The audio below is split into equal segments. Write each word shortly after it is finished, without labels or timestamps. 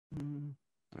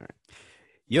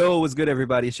Yo, what's good,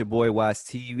 everybody? It's your boy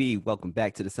WattsTV. Welcome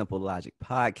back to the Simple Logic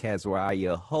Podcast, where I,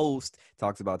 your host,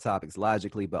 talks about topics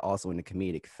logically, but also in a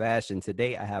comedic fashion.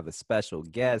 Today, I have a special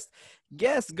guest.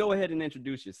 Guest, go ahead and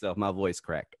introduce yourself. My voice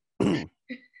cracked.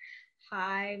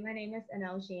 Hi, my name is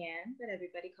Enelgianne, but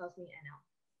everybody calls me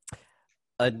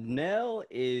Enel. Anel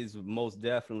is most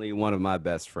definitely one of my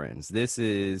best friends. This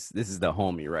is the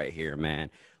homie right here,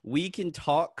 man. We can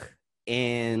talk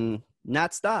and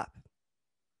not stop.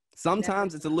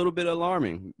 Sometimes it's a little bit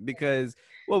alarming because,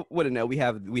 well, what now we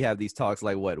have these talks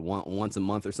like what once a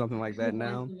month or something like that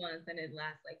now. Once a month, and it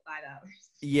lasts like 5 hours.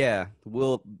 Yeah,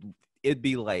 it'd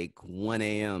be like 1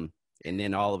 a.m. and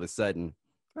then all of a sudden,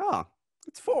 oh,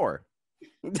 it's 4.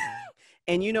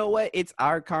 And you know what? It's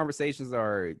our conversations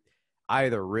are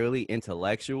either really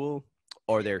intellectual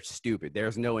or they're stupid.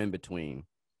 There's no in between.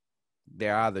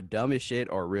 They're either dumb as shit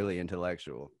or really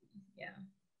intellectual. Yeah.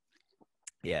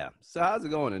 Yeah. So how's it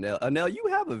going, Anel? Anel, you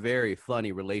have a very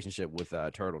funny relationship with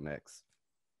turtlenecks.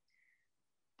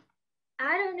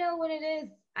 I don't know what it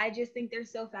is. I just think they're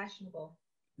so fashionable.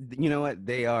 You know what?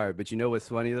 They are. But you know what's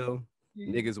funny, though?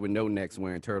 Mm-hmm. Niggas with no necks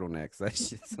wearing turtlenecks. That's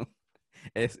just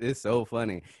it's so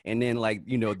funny. And then, like,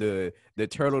 you know, the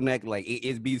turtleneck, like,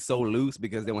 it be so loose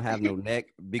because they don't have no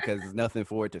neck because there's nothing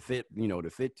for it to fit, to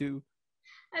fit to.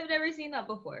 I've never seen that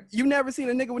before. You've never seen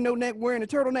a nigga with no neck wearing a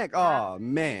turtleneck? Oh,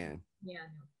 man. Yeah,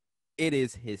 no. It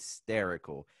is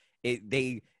hysterical.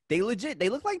 They legit, they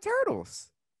look like turtles.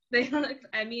 They look,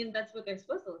 I mean, that's what they're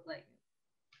supposed to look like.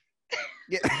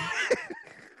 Yeah.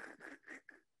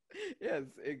 Yes,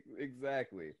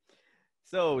 exactly.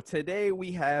 So today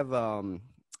we have I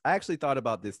actually thought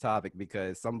about this topic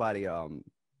because somebody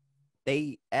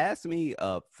they asked me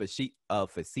a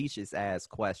facetious ass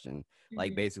question,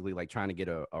 like basically like trying to get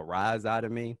a rise out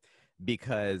of me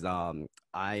because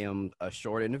I am a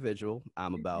short individual.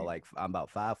 I'm about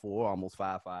 5'4", almost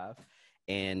 5'5".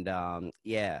 And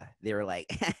yeah, they were like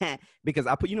because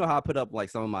I put how I put up like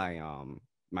some of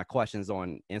my questions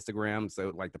on Instagram,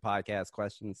 so like the podcast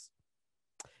questions.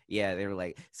 Yeah, they were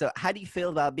like, so how do you feel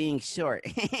about being short?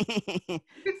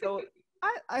 So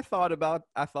I thought about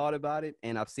it,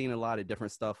 and I've seen a lot of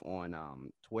different stuff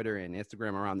on Twitter and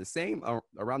Instagram around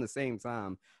the same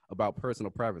time about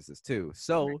personal preferences too.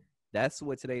 So that's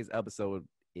what today's episode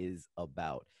is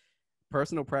about: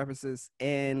 personal preferences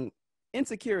and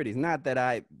insecurities. Not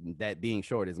that being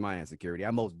short is my insecurity.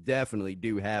 I most definitely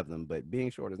do have them, but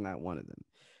being short is not one of them.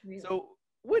 Really? So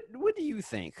what do you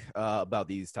think about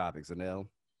these topics, Anel?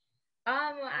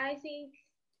 I think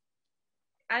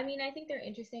they're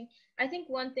interesting. I think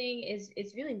one thing is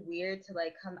it's really weird to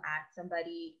like come at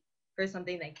somebody for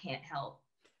something they can't help.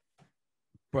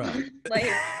 Bruh.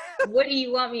 Like, what do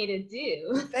you want me to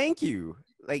do? Thank you.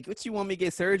 Like, what, you want me to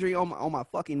get surgery on my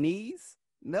fucking knees?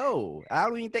 No, I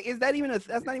don't even think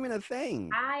that's not even a thing.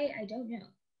 I don't know.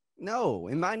 No,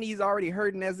 and my knees already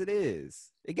hurting as it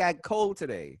is. It got cold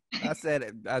today. I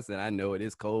said I know it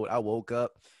is cold. I woke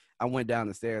up. I went down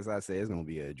the stairs. I said, it's going to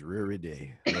be a dreary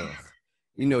day. Ugh.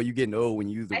 You getting old when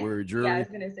you use the word dreary. Yeah, I was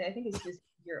going to say, I think it's just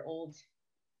you're old.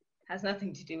 Has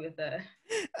nothing to do with the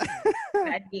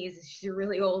bad knees. You're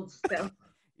really old. So.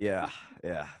 Yeah.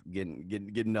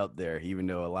 Getting up there, even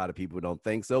though a lot of people don't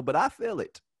think so, but I feel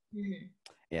it. Mm-hmm.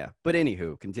 Yeah. But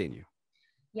anywho, continue.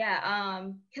 Yeah.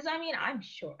 Because I mean, I'm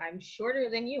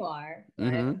shorter than you are.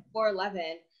 Right? Mm-hmm.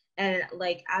 4'11", and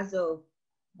like as a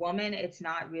woman, it's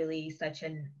not really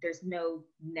there's no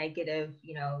negative,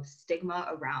 stigma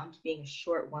around being a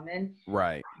short woman.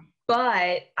 Right.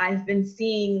 But I've been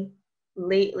seeing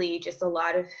lately just a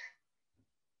lot of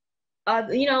a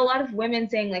lot of women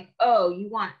saying like, oh, you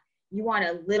want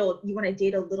to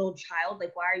date a little child,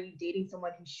 like why are you dating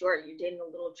someone who's short? You're dating a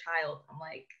little child. I'm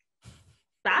like,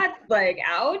 that's like,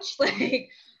 ouch. Like,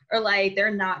 or like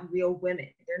they're not real women,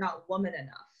 they're not woman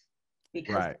enough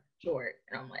because they're short.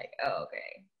 And I'm like, oh,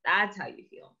 okay, that's how you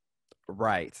feel.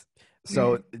 Right.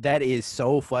 So that is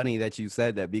so funny that you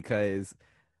said that because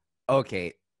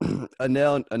okay,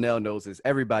 Anel knows this,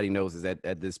 everybody knows this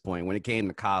at this point. When it came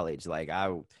to college, like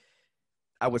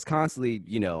I was constantly,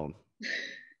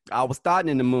 I was starting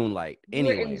in the moonlight. You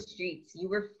were in the streets. You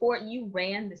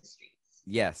ran the streets.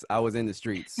 Yes, I was in the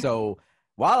streets. So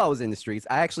while I was in the streets,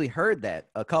 I actually heard that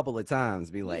a couple of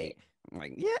times.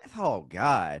 Yeah, oh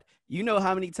God. You know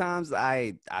how many times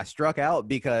I struck out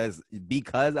because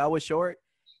I was short?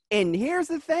 And here's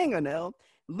the thing, Anel.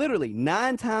 Literally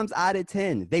 9 times out of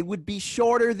 10, they would be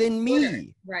shorter than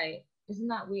me. Right. Isn't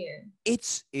that weird?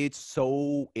 It's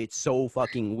so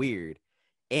fucking weird.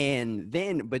 And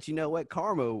then, but you know what?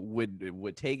 Karma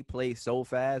would take place so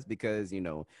fast because,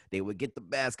 they would get the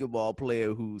basketball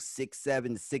player who's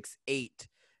 6'7", 6'8",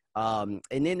 And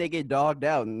then they get dogged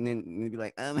out, and then they be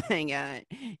like, "Oh my god,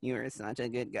 you are such a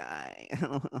good guy.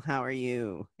 How are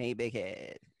you? Hey, big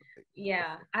head."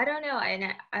 Yeah, I don't know.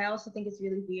 And I also think it's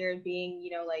really weird being,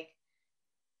 like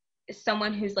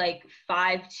someone who's like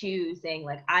 5'2" saying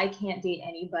like I can't date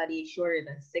anybody shorter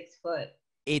than 6 foot.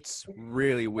 It's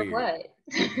really For weird. what?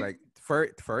 Like,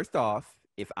 first off,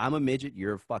 if I'm a midget,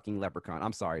 you're a fucking leprechaun.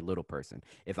 I'm sorry, little person.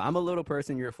 If I'm a little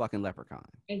person, you're a fucking leprechaun.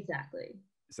 Exactly.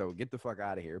 So get the fuck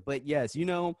out of here. But yes,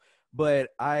 but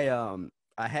I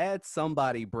had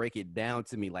somebody break it down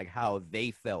to me like how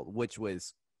they felt, which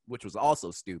was also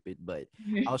stupid, but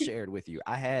I'll share it with you.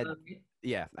 Okay.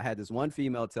 I had this one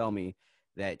female tell me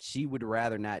that she would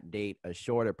rather not date a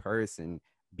shorter person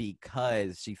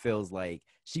because she feels like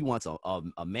she wants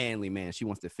a manly man. She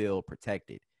wants to feel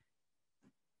protected,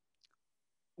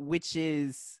 which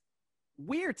is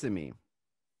weird to me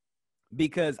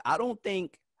because I don't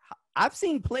think I've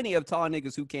seen plenty of tall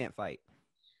niggas who can't fight.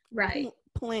 Right.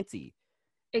 Plenty.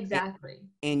 And, Exactly.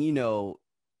 and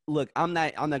look, I'm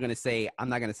not gonna say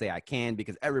I can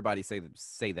because everybody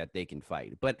say that they can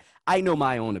fight, but I know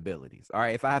my own abilities. All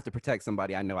right. If I have to protect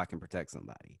somebody, I know I can protect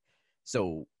somebody.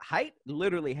 So height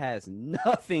literally has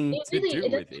nothing It to really do it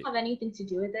with doesn't it. have anything to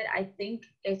do with it. I think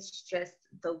it's just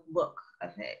the look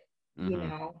of it. You Mm-hmm.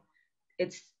 know,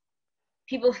 it's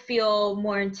people feel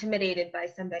more intimidated by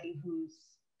somebody who's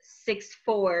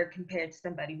 6'4" compared to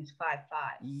somebody who's 5'5".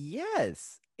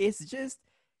 Yes. It's just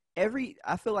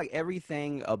I feel like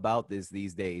everything about these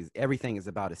days, everything is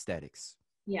about aesthetics.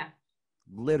 Yeah.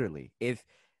 Literally. If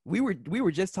we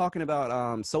were just talking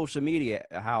about social media,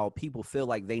 how people feel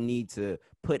like they need to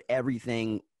put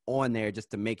everything on there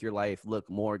just to make your life look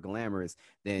more glamorous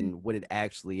than what it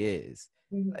actually is.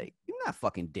 Mm-hmm. Like, you're not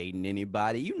fucking dating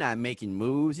anybody. You're not making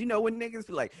moves. You know when niggas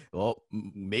be like, "Oh,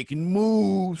 making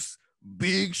moves,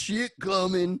 big shit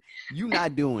coming." You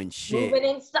not doing shit.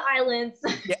 Moving in silence.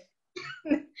 Yeah.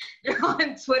 You're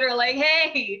on Twitter like,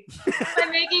 hey,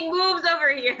 I'm making moves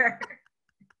over here.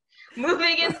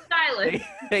 Moving in silence.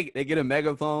 They get a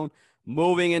megaphone,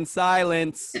 moving in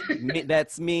silence.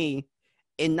 That's me.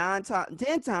 And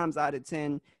 10 times out of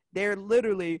 10, they're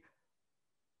literally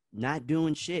not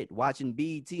doing shit, watching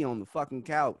BET on the fucking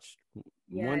couch,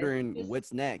 Yeah, it's wondering just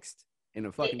what's next in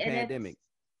a fucking and it pandemic.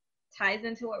 ties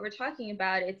into what we're talking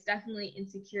about. It's definitely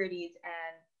insecurities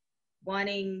and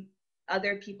wanting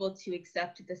other people to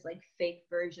accept this like fake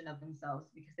version of themselves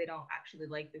because they don't actually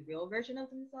like the real version of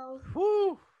themselves.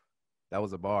 Whew, that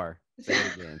was a bar. Say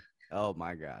it again. Oh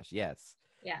my gosh, yes.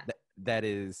 Yeah. That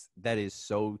is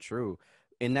so true.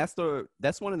 And that's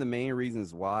one of the main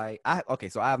reasons why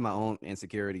so I have my own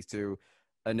insecurities too.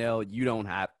 Anel, you don't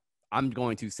have I'm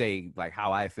going to say like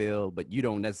how I feel, but you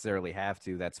don't necessarily have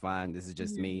to. That's fine. This is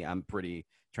just Mm-hmm. me. I'm pretty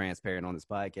transparent on this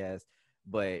podcast.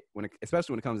 But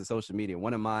especially when it comes to social media,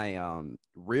 one of my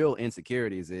real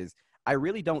insecurities is I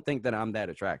really don't think that I'm that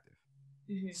attractive.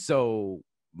 Mm-hmm. So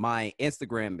my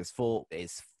Instagram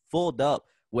is filled up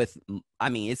with, I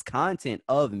mean, it's content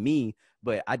of me,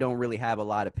 but I don't really have a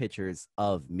lot of pictures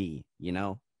of me.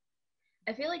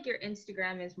 I feel like your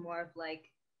Instagram is more of like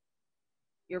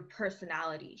your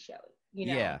personality show,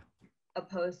 Yeah,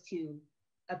 opposed to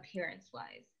appearance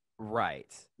wise.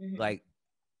 right. Mm-hmm. Like,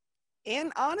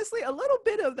 and honestly, a little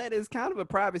bit of that is kind of a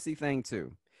privacy thing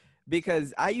too.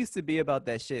 Because I used to be about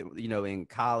that shit, in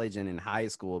college and in high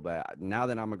school, but now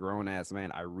that I'm a grown ass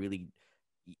man,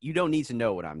 you don't need to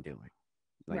know what I'm doing.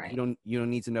 Like, you Right. don't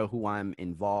need to know who I'm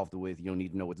involved with. You don't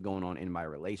need to know what's going on in my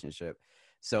relationship.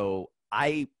 So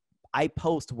I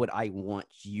post what I want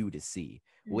you to see,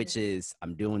 which Mm-hmm. is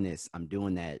I'm doing this, I'm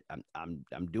doing that, I'm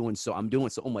doing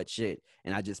so much shit,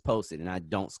 and I just post it, and I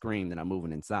don't scream that I'm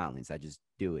moving in silence. I just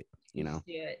do it. You just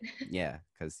do it. Yeah,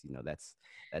 because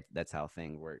that's how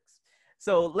thing works.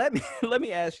 So let me let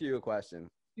me ask you a question,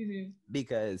 Mm-hmm.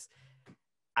 because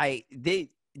they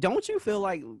don't you feel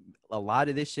like a lot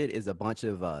of this shit is a bunch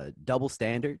of double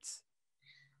standards?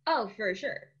 Oh, for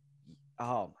sure.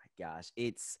 Oh my gosh,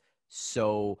 it's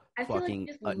so I feel like fucking we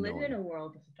just live in annoying. a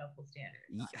world of double standards,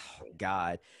 Oh, honestly.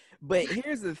 God. But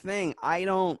here's the thing, I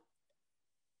don't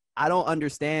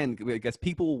understand, because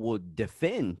people will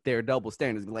defend their double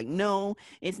standards, be like, no,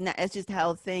 it's not, it's just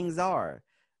how things are.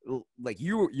 Like,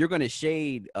 you're gonna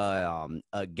shade a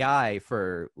guy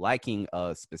for liking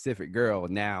a specific girl.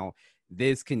 Now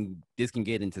this can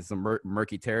get into some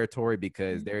murky territory,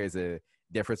 because Mm-hmm. there is a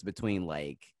difference between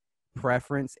like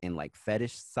preference and like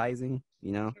fetish sizing.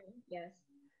 True. Yes.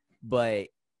 But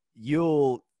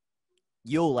you'll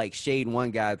like shade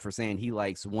one guy for saying he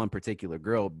likes one particular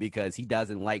girl because he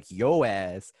doesn't like your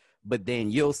ass, but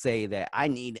then you'll say that I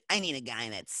need a guy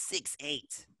that's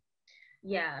 6'8".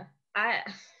 Yeah. I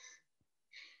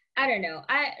I don't know.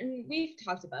 We've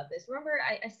talked about this. Remember,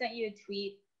 I sent you a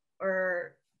tweet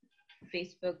or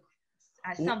Facebook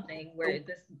something where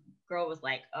this girl was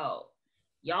like, "Oh,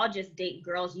 y'all just date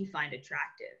girls you find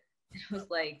attractive." And I was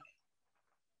like,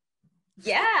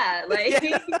 "Yeah, like,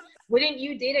 Yeah. wouldn't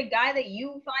you date a guy that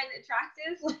you find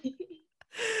attractive?"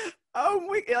 Oh,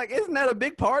 like, isn't that a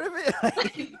big part of it?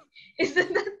 Like,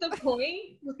 isn't that the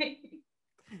point? Like,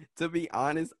 To be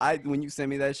honest, when you sent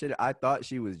me that shit, I thought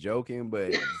she was joking,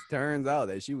 but it turns out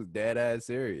that she was dead ass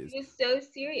serious. she was so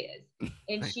serious,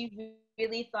 and she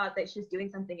really thought that she was doing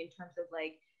something in terms of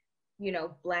like,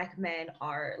 black men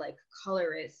are like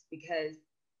colorists because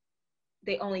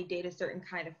they only date a certain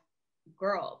kind of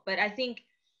girl. But I think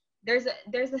there's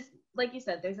a like you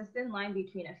said, there's a thin line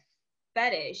between a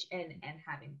fetish and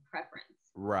having preference.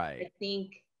 Right. I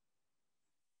think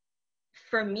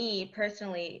for me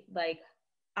personally, like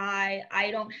I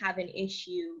don't have an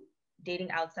issue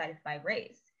dating outside of my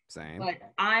race, Same. but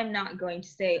I'm not going to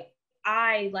say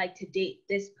I like to date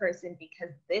this person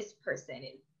because this person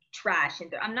is trash,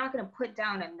 and I'm not going to put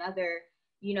down another,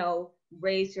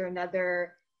 race or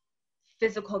another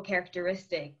physical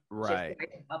characteristic just so Right. I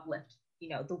can uplift,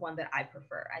 the one that I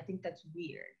prefer. I think that's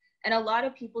weird. And a lot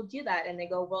of people do that and they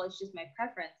go, well, it's just my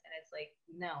preference. And it's like,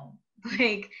 no,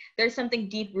 like there's something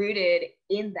deep rooted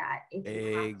in that if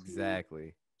you have to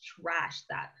Exactly. trash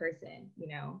that person.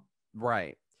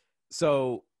 Right.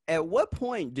 So, at what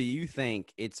point do you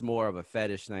think it's more of a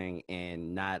fetish thing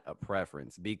and not a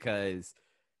preference? Because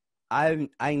I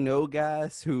know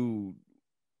guys who,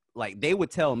 like, they would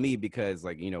tell me, because,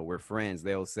 like, we're friends.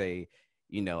 They'll say,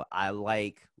 I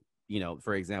like,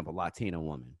 for example, Latina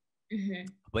woman, Mm-hmm.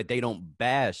 but they don't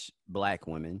bash black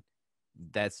women.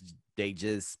 They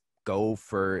just go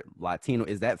for Latino.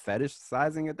 Is that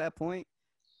fetishizing at that point?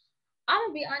 I'm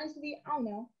gonna be honest with you, I don't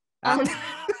know. I, Um,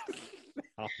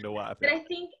 I don't know why. but I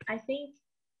think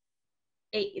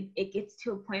it gets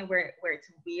to a point where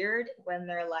it's weird when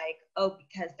they're like, oh,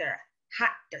 because they're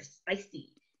hot, they're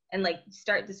spicy, and like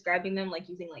start describing them like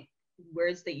using like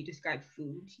words that you describe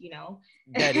food.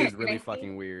 That is And really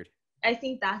fucking weird. I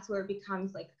think that's where it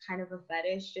becomes like kind of a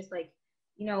fetish, just like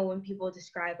when people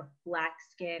describe black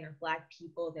skin or black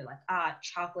people, they're like,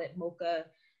 chocolate mocha,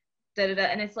 da da da,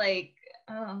 and it's like,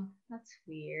 oh, that's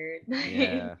weird.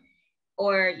 Yeah.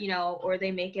 Or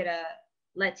they make it a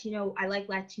Latino. I like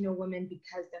Latino women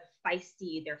because they're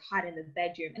feisty, they're hot in the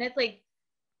bedroom, and it's like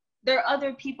there are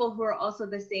other people who are also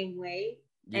the same way,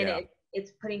 and Yeah.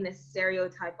 it's putting this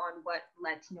stereotype on what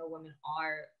Latino women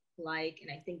are like, and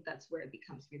I think that's where it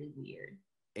becomes really weird.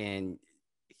 And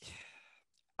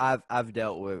I've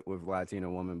dealt with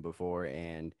Latino women before,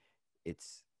 and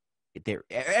it's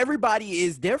everybody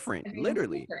is different, Everyone's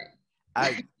literally. different.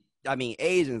 I I mean,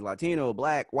 Asians, Latino,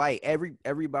 black, white,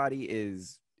 everybody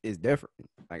is different.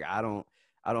 Like, I don't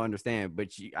understand, but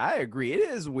I agree. It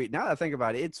is weird. Now that I think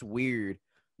about it, it's weird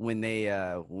when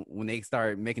they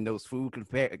start making those food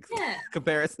Yeah,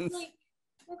 comparisons. like,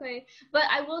 okay, but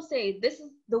I will say this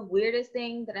is the weirdest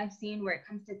thing that I've seen where it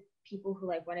comes to people who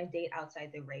like want to date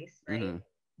outside the race, right? Mm-hmm.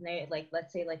 And they like,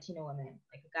 let's say Latino women,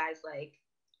 like a guy's like,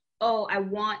 oh, I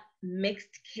want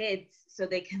mixed kids so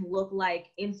they can look like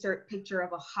insert picture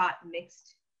of a hot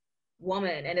mixed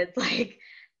woman, and it's like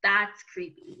that's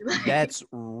creepy. Like, That's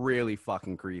really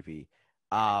fucking creepy.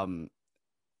 Um,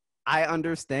 I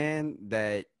understand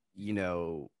that,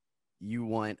 you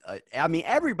want I mean,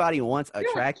 everybody wants you're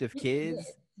like attractive cute kids,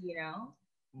 kids.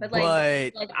 But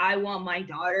like, but like I want my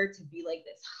daughter to be like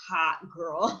this hot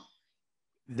girl.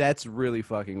 that's really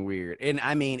fucking weird. And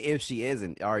I mean, if she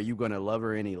isn't, are you gonna love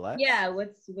her any less? Yeah,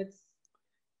 what's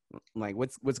Like,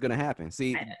 what's gonna happen? I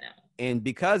See, don't know. and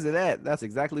because of that, that's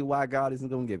exactly why God isn't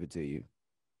gonna give it to you.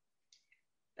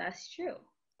 That's true.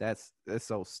 That's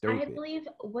so I stupid. believe,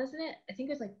 wasn't it? I think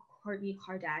it was like Kourtney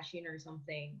Kardashian or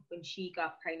something when she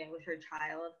got pregnant with her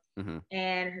child, Hmm.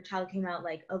 and her child came out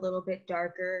like a little bit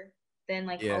darker than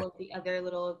like Yeah, all of the other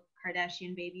little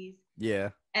Kardashian babies. yeah,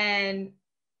 And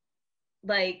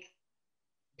like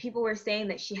people were saying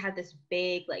that she had this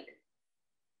big like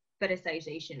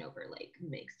fetishization over like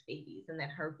mixed babies, and then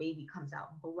her baby comes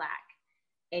out black,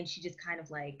 and she just kind of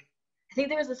like, I think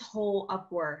there was this whole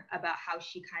uproar about how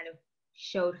she kind of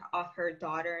showed off her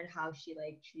daughter and how she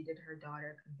like treated her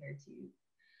daughter compared to,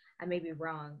 I may be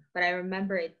wrong, but I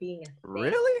remember it being a thing.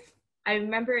 really, I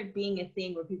remember it being a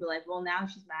thing where people were like, well, now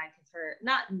she's mad because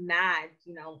not mad,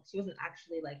 she wasn't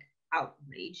actually like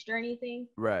outraged or anything,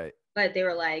 right, but they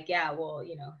were like, yeah, well,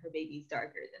 her baby's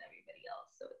darker than everybody else.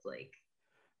 So it's like,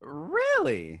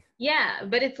 really. yeah,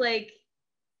 but it's like,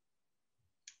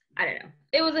 I don't know.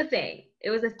 It was a thing. It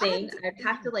was a I thing. I'd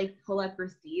have to like pull up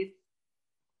receipts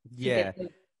to Yeah,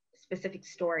 get specific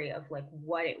story of like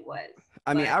what it was.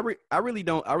 I mean, But I really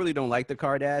don't like the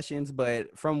Kardashians,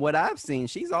 but from what I've seen,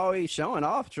 she's always showing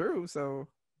off. True, so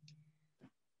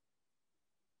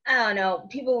I don't know.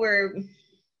 People were,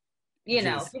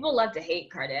 just people love to hate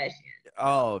Kardashian.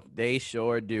 oh, they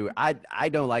sure do. I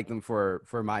don't like them for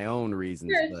my own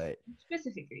reasons, For but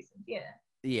specific reasons, yeah.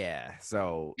 yeah.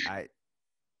 So I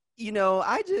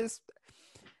just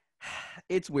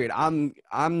it's weird. I'm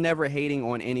never hating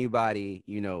on anybody,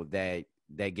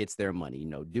 that gets their money.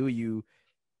 Do you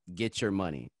get your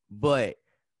money? But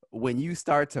when you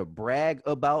start to brag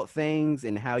about things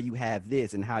and how you have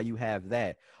this and how you have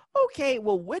that, okay,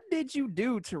 well, what did you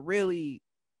do to really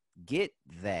get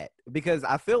that? Because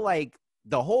I feel like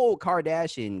the whole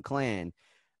Kardashian clan,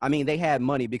 I mean, they had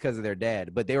money because of their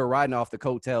dad, but they were riding off the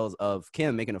coattails of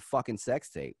Kim making a fucking sex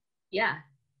tape. Yeah.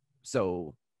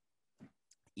 So,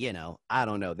 I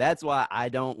don't know. That's why I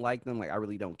don't like them. Like, I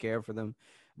really don't care for them,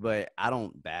 but I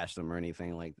don't bash them or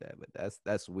anything like that. But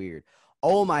that's weird.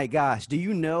 Oh my gosh, do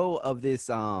you know of this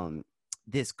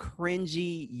cringy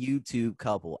YouTube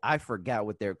couple? I forgot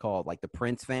what they're called, like the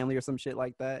Prince family or some shit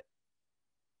like that.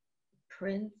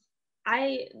 Prince.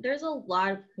 There's a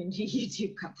lot of cringy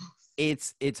YouTube couples.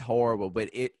 It's horrible, but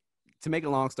to make a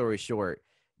long story short,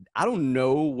 I don't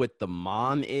know what the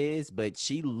mom is, but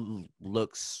she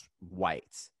looks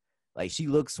white. Like she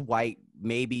looks white.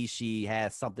 Maybe she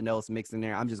has something else mixed in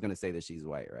there. I'm just gonna say that she's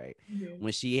white, right? Mm-hmm.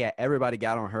 When everybody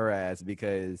got on her ass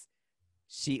because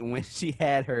when she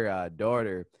had her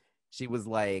daughter, she was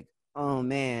like, "Oh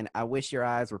man, I wish your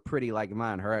eyes were pretty like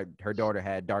mine." Her daughter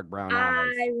had dark brown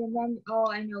eyes. I remember. Oh,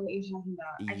 I know what you're talking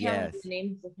about. I can't remember Yes, the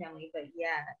names of the family, but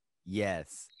yeah.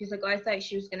 yes, She's like, oh, I thought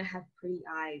she was gonna have pretty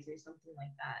eyes or something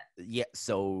like that. yeah.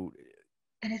 So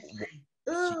And it's like, she,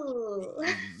 ooh.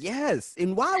 yes.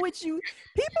 And why would you?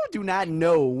 People do not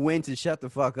know when to shut the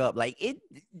fuck up. Like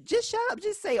just shut up.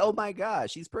 Just say, "Oh my god,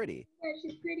 she's pretty." Yeah,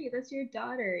 she's pretty. That's your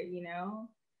daughter.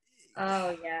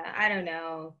 Oh yeah, I don't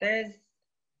know. There's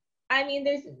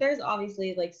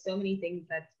obviously like so many things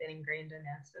that's been ingrained in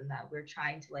us and that we're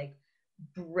trying to like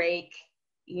break,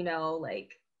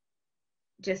 like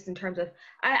just in terms of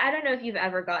I don't know if you've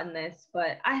ever gotten this,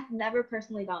 but I've never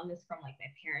personally gotten this from like my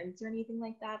parents or anything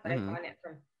like that, but I've Mm-hmm. gotten it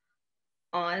from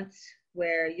aunts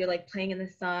where you're like playing in the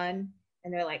sun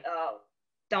and they're like, oh,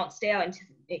 don't stay out into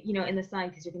in the sun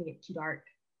because you're gonna get too dark.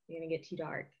 You're gonna get too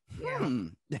dark.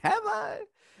 Have I?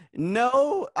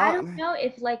 No. I don't know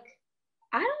if like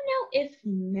I don't know if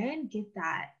men get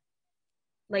that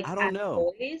like I don't as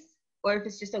know. boys or if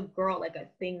it's just a girl like a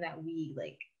thing that we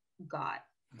like got.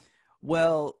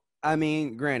 Well, I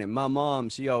mean, granted, my mom,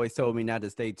 she always told me not to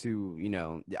stay too,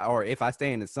 or if I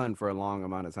stay in the sun for a long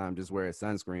amount of time, just wear a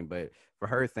sunscreen. But for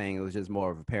her thing, it was just more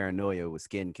of a paranoia with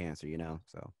skin cancer.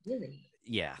 So, Really?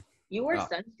 yeah. You wore Uh,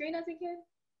 sunscreen as a kid?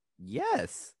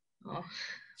 yes. Oh.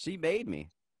 She made me.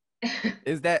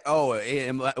 Is that,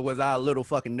 was I a little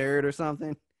fucking nerd or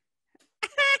something?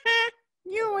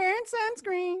 You're wearing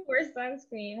sunscreen. Wear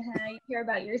sunscreen, huh? You care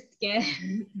about your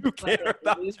skin. You Like care a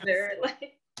about loser.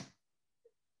 Like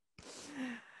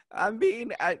I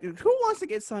mean, who wants to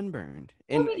get sunburned?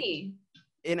 nobody.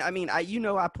 And I mean,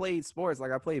 I played sports,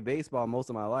 like I played baseball most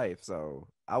of my life, so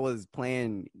I was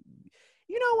playing.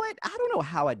 You know what? I don't know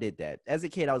how I did that. As a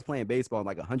kid, I was playing baseball in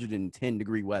like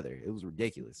 110-degree weather. It was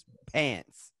ridiculous.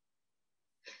 Pants,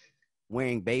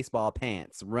 wearing baseball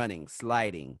pants, running,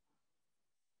 sliding.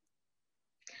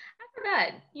 I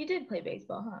forgot. You did play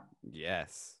baseball, huh?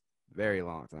 Yes, very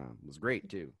long time. It was great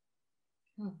too.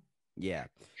 Huh. Yeah.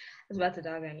 I was about to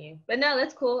dog on you, but no,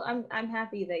 that's cool. I'm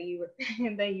happy that you were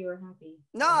that you were happy.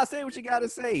 Nah, say what you gotta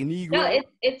say, No, Negro.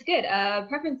 it's good.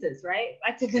 Preferences, right?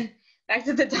 Back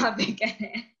to the topic.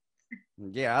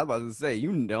 Yeah, I was about to say,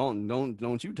 you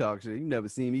don't you talk shit. You never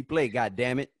seen me play, god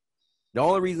damn it. The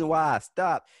only reason why I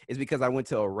stopped is because I went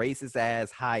to a racist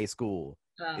ass high school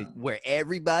where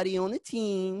everybody on the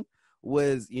team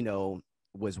was,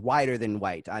 was whiter than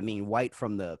white. I mean, white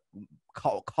from the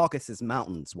Caucasus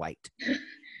Mountains, white.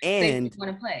 They And didn't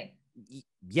want to play.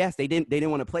 yes, they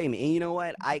didn't want to play me. And you know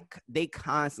what? They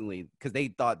constantly, because they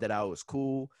thought that I was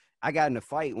cool. I got in a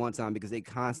fight one time because they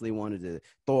constantly wanted to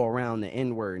throw around the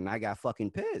N-word, and I got fucking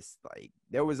pissed. Like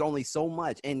there was only so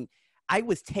much, and I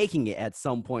was taking it at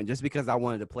some point just because I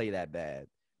wanted to play that bad.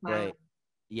 Wow. But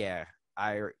yeah,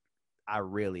 I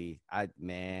really,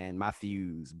 man, my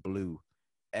fuse blew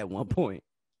at one point.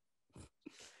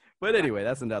 But anyway,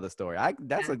 that's another story.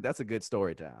 That's a good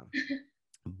story time.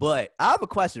 But I have a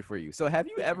question for you. So have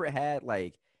you ever had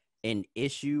like an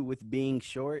issue with being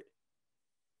short?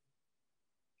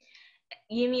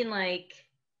 You mean like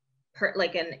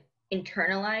an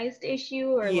internalized issue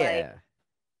or like Yeah.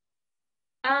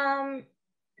 Um,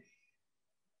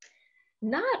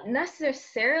 not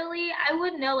necessarily. I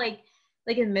would know like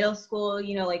in middle school,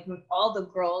 you know, like when all the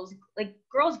girls like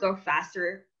girls grow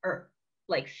faster or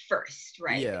like first,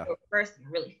 right? They Yeah. go first and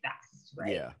really fast,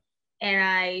 right? Yeah. And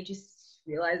I just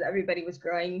realized everybody was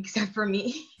growing except for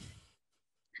me.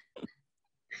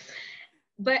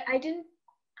 But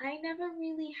I never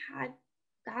really had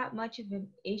that much of an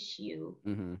issue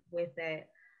Mm-hmm. with it.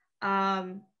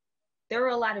 Um, there were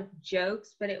a lot of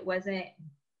jokes, but it wasn't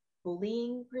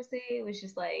bullying per se. It was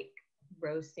just like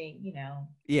roasting, you know.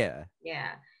 Yeah.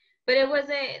 Yeah. But it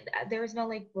wasn't, there was no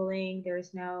like bullying. There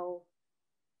was no,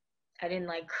 I didn't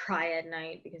like cry at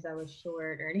night because I was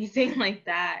short or anything like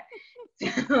that.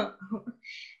 So,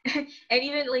 and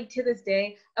even like to this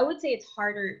day, I would say it's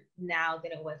harder now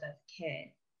than it was as a kid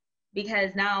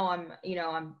because now I'm, you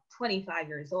know, I'm 25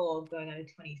 years old going on to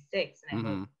 26 and I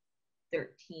was Mm-hmm.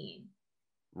 13.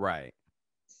 Right.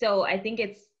 So I think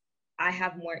I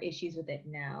have more issues with it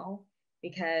now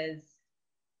because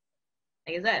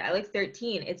like I said, I like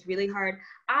 13. It's really hard.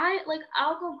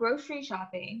 I'll go grocery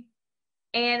shopping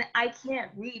and I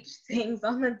can't reach things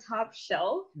on the top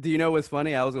shelf. Do you know what's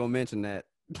funny? I was gonna mention that.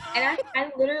 And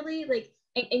I literally like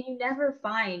and you never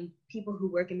find people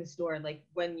who work in the store like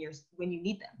when you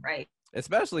need them, right?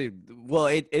 Especially, well,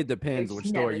 it They're depends just which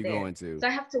store never you go there. into. So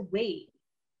I have to wait.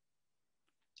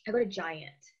 I go to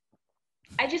Giant.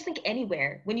 I just think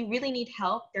anywhere. When you really need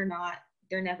help, they're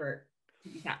never to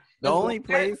be found. The Like only Walmart,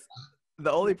 place,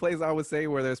 the only place I would say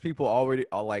where there's people already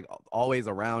like always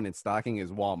around and stocking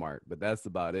is Walmart, but that's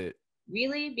about it.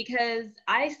 really, because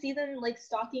I see them like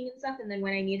stalking and stuff, and then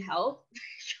when I need help,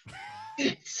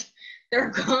 they're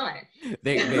gone.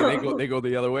 They So, go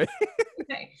the other way.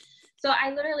 okay. So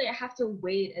I have to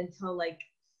wait until like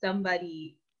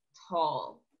somebody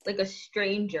tall, like a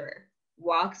stranger,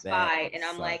 walks That by, and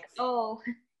I'm like, sucks. oh,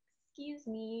 excuse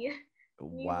me.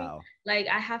 Wow. Like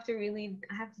I have to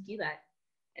do that,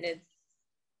 and it's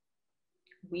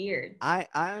weird. I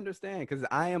understand because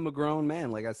I am a grown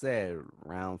man. Like I said,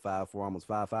 around 5'4", almost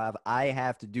 5'5". I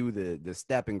have to do the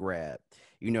step and grab.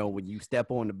 You know, when you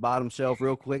step on the bottom shelf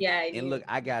real quick, Yeah, and look,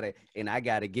 I gotta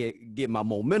get my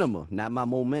momentum, not my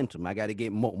momentum. I gotta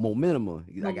get momentum.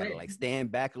 I gotta like momentum.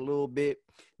 stand back a little bit.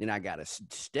 Then I gotta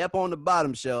step on the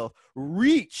bottom shelf,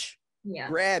 reach, Yeah.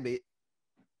 grab it,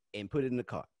 and put it in the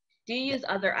cart. Do you use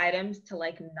other items to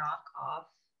like knock off?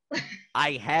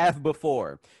 I have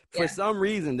before. For Yeah. some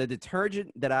reason, the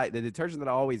detergent that I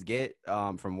always get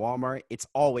from Walmart, it's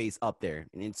always up there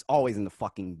and it's always in the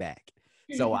fucking back.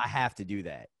 So I have to do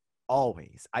that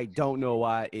always. I don't know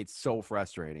why. It's so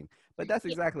frustrating, but that's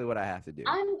Yeah, exactly what I have to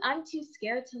do. I'm too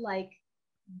scared to like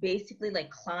basically like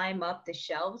climb up the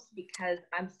shelves because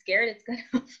I'm scared it's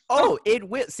gonna Oh, fall. it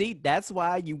will. See, that's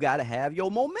why you got to have your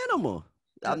momentum.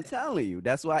 I'm Okay. telling you,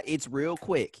 that's why it's real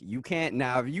quick. You can't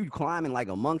now if you climbing like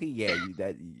a monkey, yeah,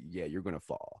 you're gonna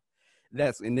fall.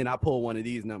 That's and then I pull one of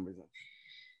these numbers.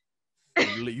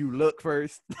 You look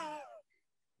first.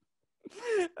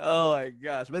 Oh my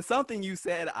gosh. But something you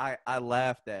said I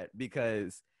laughed at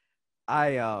because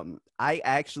I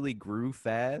actually grew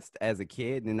fast as a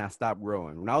kid and then I stopped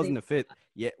growing. When I was in the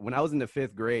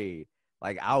 5th grade,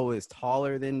 like I was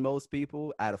taller than most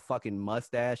people. I had a fucking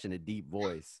mustache and a deep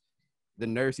voice. The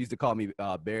nurse used to call me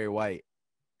Barry White.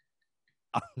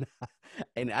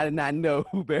 And I did not know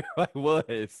who Barry White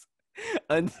was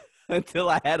until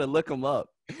I had to look him up.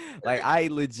 Like I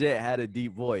legit had a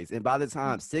deep voice, and by the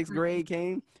time 6th grade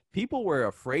came, people were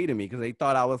afraid of me because they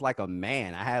thought I was like a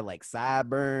man. I had like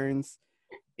sideburns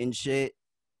and shit.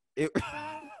 It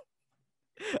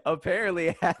apparently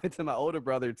it happened to my older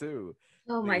brother too.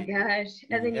 Oh But my gosh.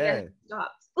 And then you guys yeah,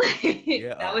 stopped.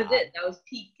 yeah, That was it. That was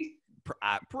peak.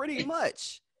 pretty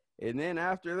much. And then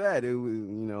after that, it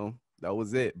was that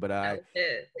was it. But That was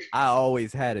it. I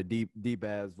always had a deep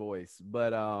ass voice.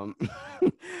 But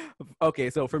okay,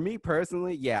 so for me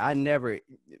personally, yeah,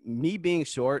 me being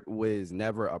short was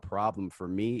never a problem for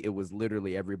me. It was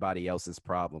literally everybody else's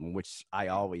problem, which I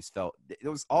always felt it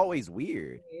was always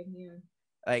weird. Yeah.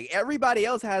 Like everybody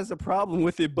else has a problem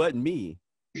with it but me.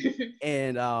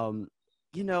 And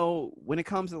when it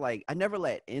comes to like I never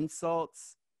let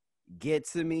insults get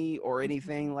to me or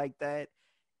anything like that.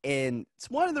 And it's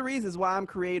one of the reasons why I'm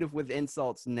creative with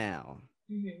insults now.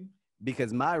 Mm-hmm.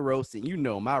 Because my roasting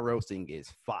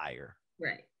is fire.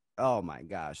 Right. Oh my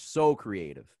gosh, so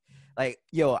creative. Like,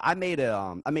 yo, I made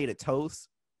a toast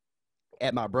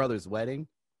at my brother's wedding.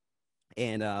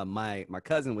 And my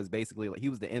cousin was basically like he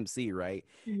was the MC, right?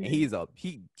 And Mm-hmm.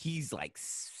 he's like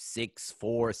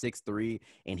 6'4", 6'3",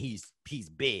 and he's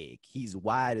big. He's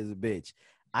wide as a bitch.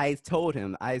 I told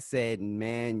him, I said,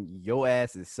 man, your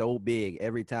ass is so big.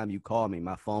 Every time you call me,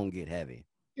 my phone get heavy.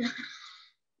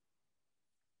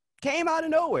 Came out of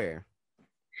nowhere.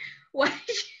 What?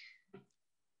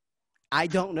 I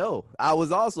don't know. I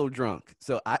was also drunk.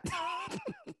 So I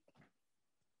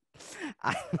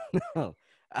I don't know.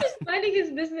 Just minding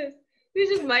his business. He was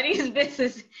just minding his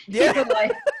business. He Yeah. was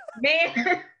like,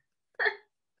 man.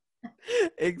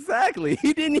 Exactly.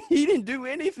 He didn't do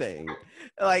anything.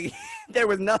 Like there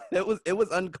was nothing. It was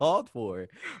uncalled for.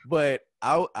 But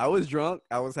I was drunk.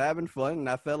 I was having fun, and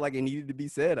I felt like it needed to be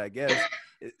said. I guess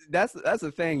that's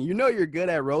the thing. You know, you're good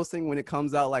at roasting when it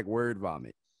comes out like word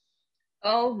vomit.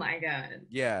 Oh my God.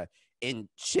 Yeah, and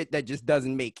shit that just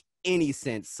doesn't make any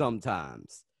sense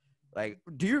sometimes. Like,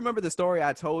 do you remember the story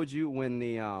I told you when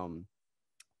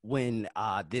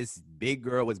this big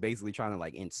girl was basically trying to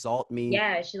like insult me?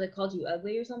 Yeah, she like called you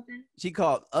ugly or something? She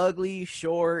called ugly,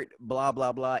 short, blah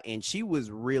blah blah, and she was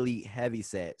really heavy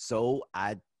set. So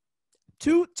I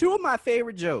two of my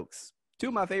favorite jokes, two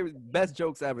of my favorite best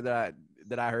jokes ever that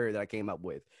I heard that I came up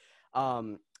with.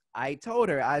 Um, I told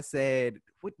her, I said,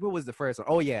 what was the first one?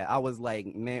 Oh yeah, I was like,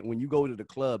 man, when you go to the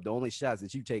club, the only shots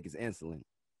that you take is insulin.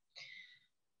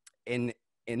 And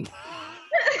and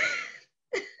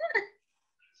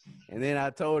then I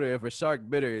told her if a shark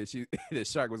bit her, the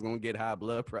shark was gonna get high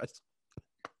blood pressure.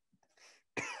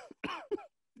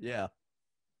 Yeah.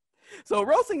 So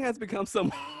roasting has become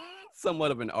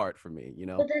somewhat of an art for me, you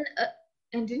know. But then,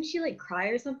 and didn't she like cry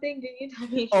or something? Didn't you tell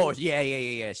me she Oh was?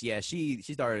 yeah. She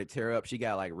started to tear up. She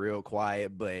got like real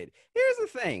quiet. But here's the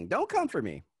thing: don't come for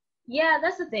me. Yeah,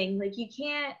 that's the thing. Like you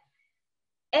can't.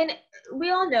 And we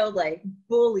all know like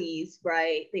bullies,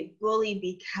 right? They bully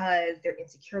because they're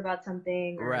insecure about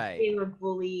something, or Right, they were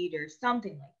bullied, or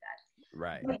something like that.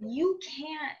 right. But you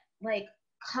can't like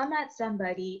come at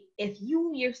somebody if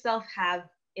you yourself have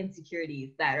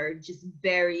insecurities that are just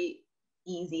very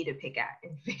easy to pick at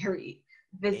and very E-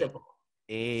 visible.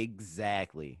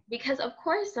 exactly. Because of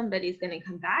course somebody's going to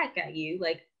come back at you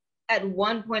like at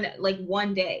one point, like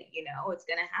one day, it's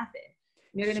going to happen.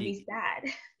 You're going to She be sad.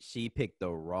 she picked the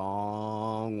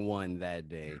wrong one that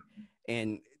day,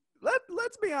 and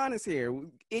let's be honest here.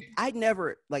 I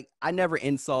never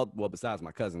insult. Well, besides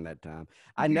my cousin that time,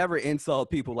 I never insult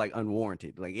people like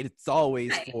unwarranted. Like it's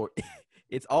always Right. for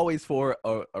it's always for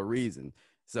a reason.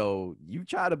 So you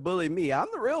try to bully me, I'm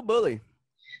the real bully.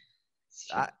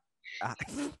 I,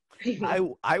 I,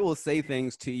 I will say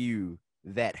things to you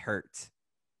that hurt,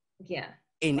 Yeah.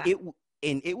 and Wow.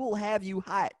 it will have you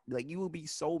hot. Like you will be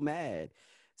so mad.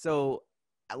 So,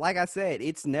 like I said,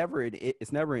 it's never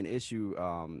an issue.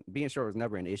 Being short is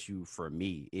never an issue for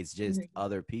me. It's just Mhm.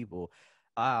 other people.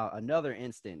 Another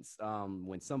instance,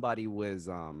 when somebody was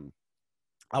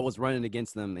I was running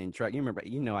against them in track.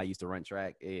 I used to run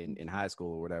track in high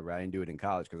school or whatever. I didn't do it in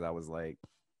college because I was like,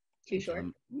 Too short.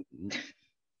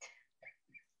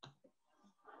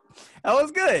 that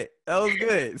was good. That was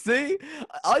good. See,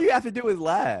 all you have to do is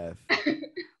laugh.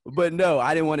 But no,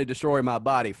 I didn't want to destroy my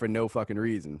body for no fucking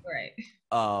reason. Right.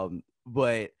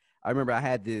 But I remember I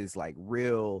had this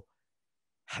real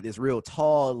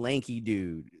tall, lanky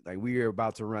dude. Like we were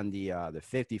about to run the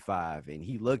 55, and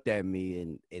he looked at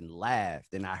me and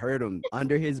laughed, and I heard him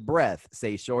under his breath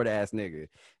say "short ass nigga."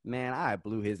 Man, I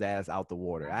blew his ass out the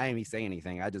water. I didn't even say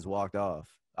anything. I just walked off.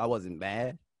 I wasn't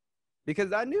mad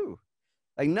because I knew,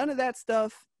 like none of that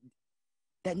stuff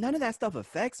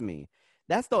affects me.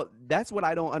 That's what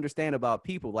I don't understand about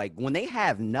people. Like when they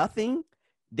have nothing,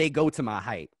 they go to my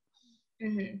height.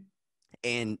 Mm-hmm.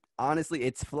 And honestly,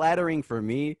 it's flattering for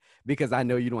me because I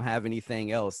know you don't have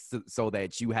anything else, so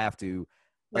that you have to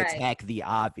Right. attack the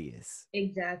obvious.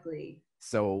 Exactly.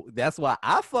 So that's why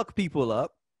I fuck people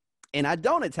up and I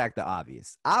don't attack the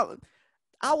obvious.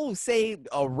 I will say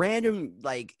a random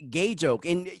like gay joke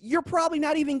and you're probably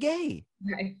not even gay.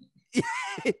 Right.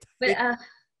 it, But it,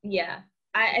 yeah,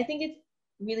 I think it's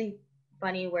really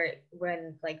funny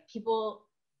when like people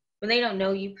when they don't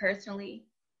know you personally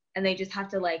and they just have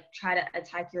to like try to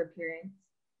attack your appearance.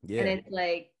 And yeah, it's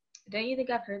like, don't you think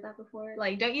I've heard that before?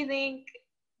 Like, don't you think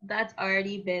that's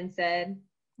already been said?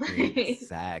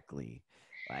 exactly.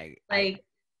 Like I Like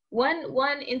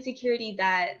one insecurity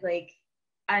that like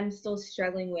I'm still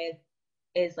struggling with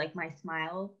is like my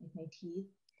smile, like my teeth.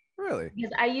 really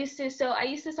Because I used to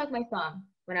suck my thumb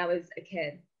when I was a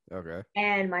kid. okay.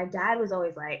 And my dad was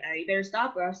always like, oh, you better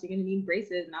stop or else you're gonna need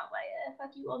braces. And I was like,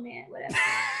 fuck you, old man, whatever.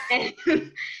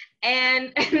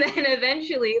 And, and then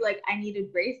eventually, like, I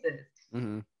needed braces.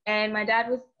 Mm-hmm. And my dad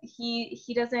was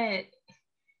he doesn't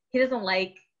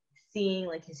like seeing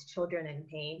like his children in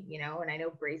pain, and I know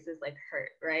braces like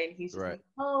hurt, right? And he's just Right. like,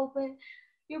 oh, but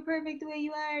you're perfect the way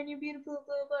you are and you're beautiful,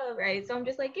 blah, blah, blah, right? So I'm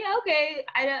just like, yeah, okay.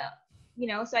 I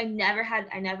don't, so I never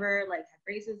like had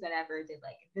braces. I never did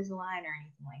like Invisalign or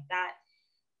anything like that.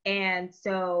 And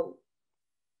so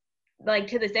like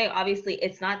to this day, obviously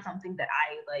it's not something that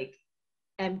I like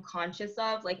am conscious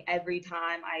of like every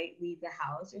time I leave the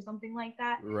house or something like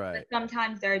that. But Right.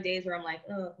 sometimes there are days where I'm like,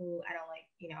 oh, ooh, I don't like,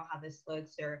 how this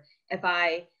looks. Or if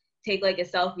I take like a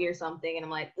selfie or something and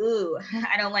I'm like, ooh,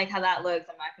 I don't like how that looks.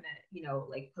 I'm not gonna,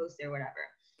 like post it or whatever.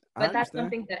 I But that's understand.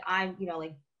 something that I'm,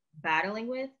 like battling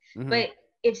with. Hmm. But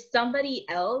if somebody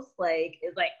else like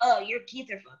is like, oh, your teeth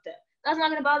are fucked up, that's not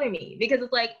gonna bother me because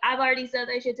it's like I've already said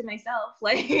that shit to myself.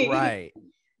 Like Right.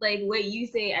 like what you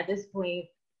say at this point,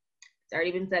 it's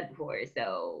already been said before.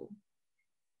 So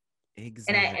and I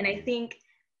Exactly. think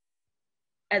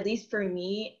at least for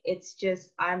me, it's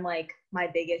just I'm like my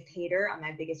biggest hater, I'm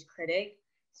my biggest critic.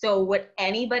 So what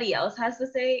anybody else has to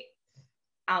say,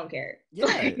 I don't care. Yeah,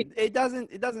 it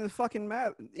doesn't fucking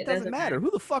matter. It It doesn't doesn't matter. matter.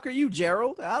 Who the fuck are you,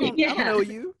 Gerald? I don't Yeah. know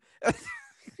you.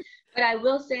 But I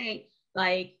will say,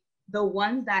 like, the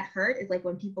ones that hurt is like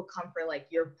when people come for like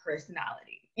your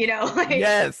personality, like,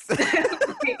 Yes.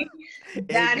 like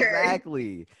that hurt.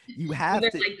 Exactly. You When have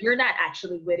they're to. like, you're not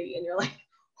actually witty, and you're like,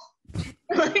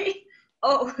 like,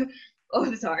 oh, oh,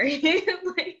 I'm sorry.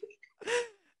 like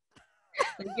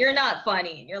you're not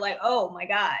funny, and you're like, oh my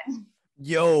god.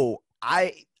 Yo,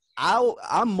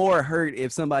 I'm more hurt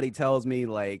if somebody tells me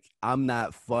like I'm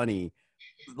not funny,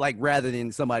 like rather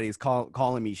than somebody's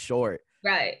calling me short.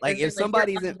 Right. Like It's if just like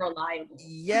you're somebody's in, unreliable.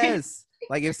 yes,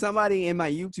 like if somebody in my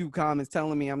YouTube comments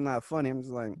telling me I'm not funny, I'm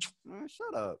just like,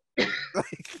 shut up.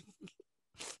 Like,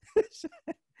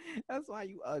 that's why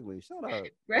you ugly. Shut up.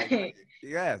 Like, Right.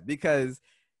 yes, because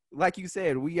like you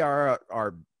said, we are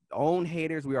our own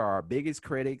haters. We are our biggest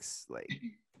critics. Like,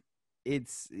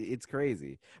 it's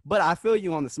crazy. But I feel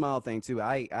you on the smile thing too.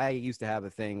 I used to have a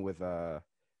thing with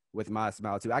my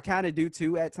smile too. I kind of do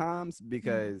too at times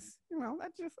because I don't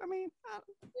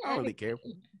Yeah, really care.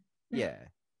 Yeah,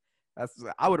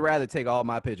 I would rather take all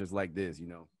my pictures like this.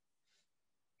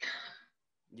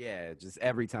 Yeah, just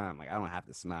every time. Like I don't have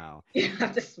to smile. you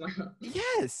have to smile.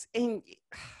 Yes, and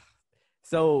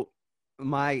so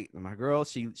my girl,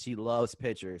 she loves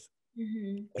pictures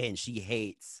Hmm. and she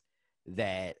hates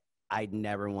that I'd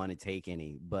never want to take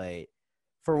any. But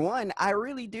for one, I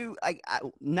really do like.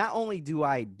 Not only do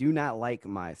I do not like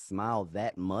my smile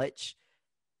that much,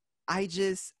 I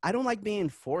don't like being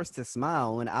forced to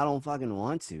smile when I don't fucking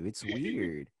want to. It's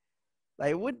weird.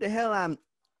 Like what the hell? I'm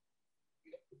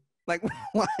like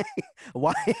why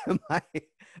why am I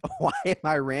why am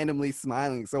I randomly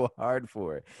smiling so hard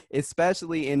for?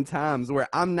 Especially in times where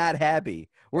I'm not happy.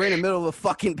 We're in the middle of a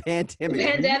fucking pandemic.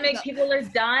 Pandemic, people are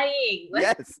dying.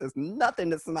 Yes, there's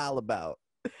nothing to smile about.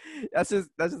 That's just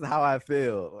how I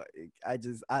feel. Like,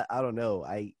 I don't know.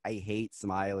 I hate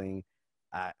smiling.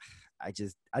 I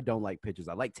I don't like pictures.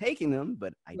 I like taking them,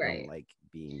 but I don't Right. like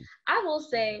being. I will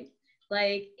say,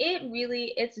 like,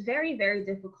 it's very, very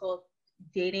difficult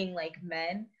dating like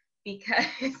men because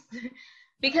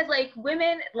because like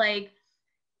women, like,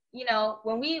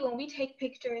 when we take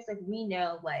pictures, like we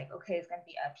know like, okay, it's gonna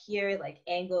be up here, like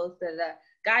angles, da da.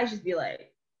 Guys just be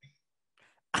like,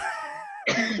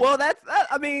 Well,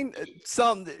 I mean,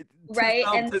 some to right?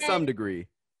 some And to some then degree.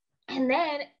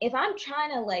 if I'm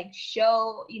trying to like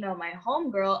show, my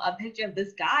homegirl a picture of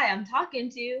this guy I'm talking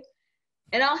to,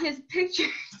 and all his pictures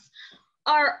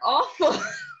are awful.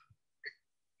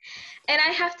 And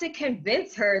I have to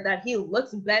convince her that he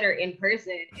looks better in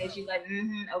person. And she's like,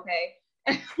 okay.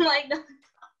 And I'm like, no,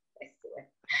 I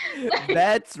swear. Like,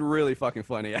 That's really fucking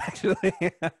funny, actually.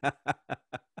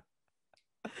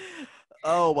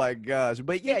 Oh my gosh.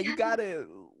 But yeah, you because, gotta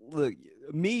look,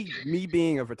 me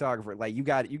being a photographer, like you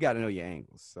gotta know your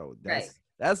angles. So right.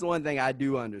 that's the one thing I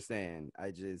do understand.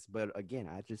 But again,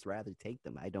 I just rather take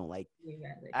them. I don't like.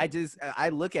 I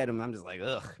look at them. I'm just like,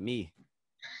 ugh, me.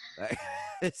 Like,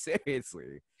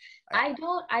 seriously. I,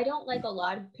 I don't like a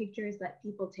lot of pictures that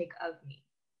people take of me.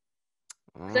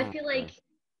 Because I feel like okay.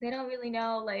 they don't really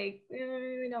know, like,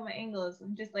 my angles.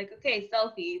 I'm just like, okay,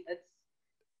 selfie.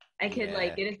 I could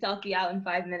like Yeah. get a selfie out in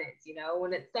 5 minutes,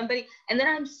 when it's somebody. And then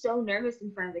I'm so nervous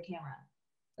in front of the camera.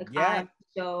 Like Yeah. I'm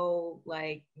so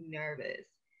like nervous.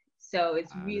 So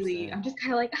it's I really, understand. I'm just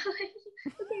kind of like, oh,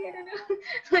 okay, I don't know.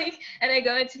 Like, and I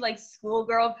go into like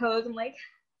schoolgirl pose. I'm like,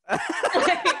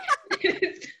 like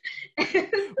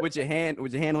with your hand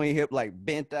on your hip, like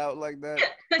bent out like that.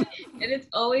 and it's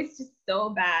always just so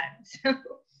bad. So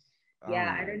Oh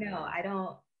yeah, I my don't know. god.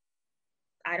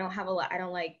 I don't have a lot. I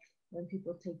don't like when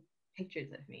people take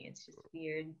pictures of me. It's just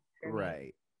weird for me.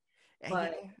 Right. And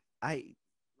But yeah, I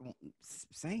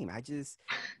same. I just,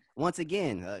 once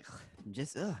again,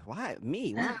 just why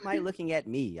me? Why am I looking at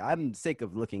me? I'm sick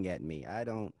of looking at me. I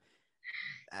don't.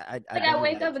 I Like I don't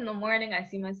wake like. up in the morning, I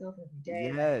see myself every day.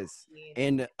 Like, Yes,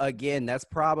 and again, that's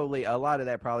probably a lot of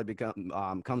that probably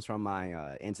comes from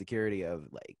my insecurity of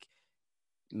like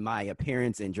my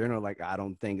appearance in general. Like I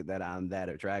don't think that I'm that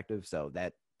attractive, so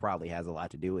that probably has a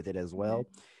lot to do with it as well.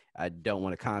 I don't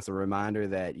want a constant reminder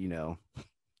that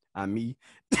I'm me.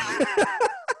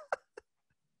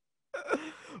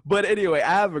 But anyway,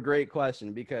 I have a great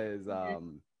question because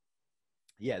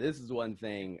yeah, this is one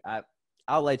thing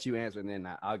I'll let you answer and then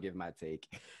I'll give my take.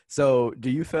 So, do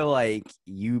you feel like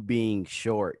you being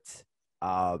short,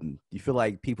 you feel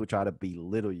like people try to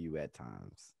belittle you at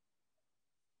times?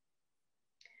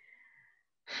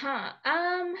 Huh.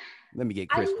 Let me get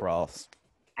I crisscross.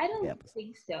 I don't Yep.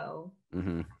 think so.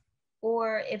 Mm-hmm.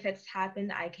 Or if it's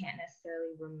happened, I can't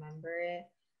necessarily remember it.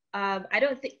 I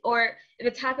don't think, or if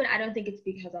it's happened, I don't think it's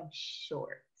because I'm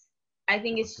short. I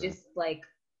think it's Okay. just like,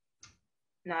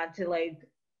 not to like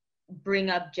bring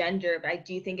up gender, but I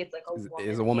do think it's like a Is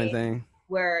woman a woman thing thing?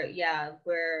 where, yeah,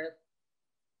 where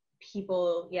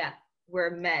people, yeah,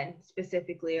 where men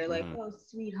specifically are like, Mm-hmm. oh,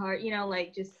 sweetheart,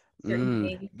 like just certain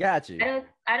things. Got you.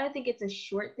 I don't think it's a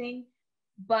short thing,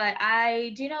 but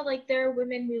I do know like there are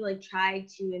women who like try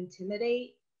to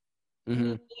intimidate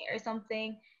Mm-hmm. me or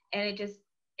something, and it doesn't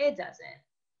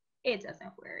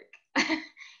work.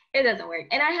 It doesn't work.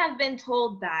 And I have been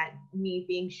told that me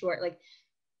being short, like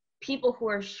people who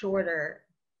are shorter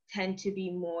tend to be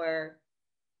more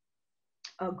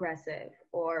aggressive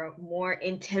or more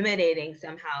intimidating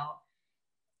somehow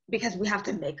because we have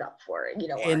to make up for it,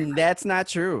 or And that's not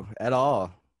true at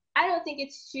all. I don't think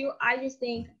it's true. I just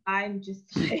think I'm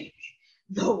just like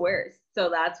the worst. So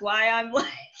that's why I'm like,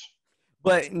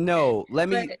 But no, let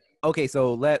but me okay,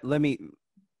 so let me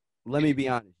be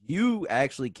honest. You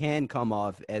actually can come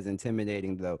off as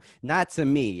intimidating though. Not to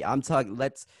me. I'm talking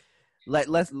let's get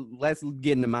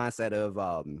in the mindset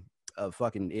of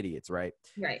fucking idiots, right?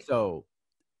 right. So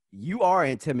you are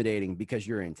intimidating because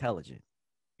you're intelligent.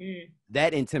 Mm,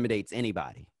 That intimidates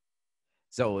anybody.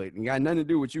 So it got nothing to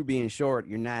do with you being short.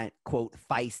 You're not quote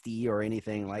feisty or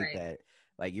anything like right. that.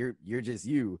 Like you're just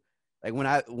you. Like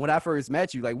when I first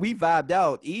met you, like we vibed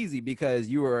out easy because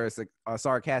you were a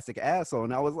sarcastic asshole,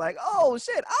 and I was like, oh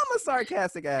shit, I'm a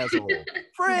sarcastic asshole.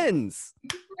 Friends.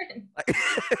 Like,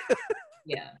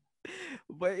 Yeah.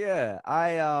 but yeah,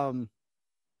 I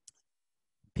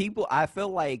feel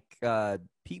like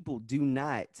people do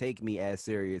not take me as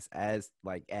serious as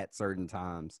like at certain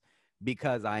times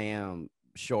because I am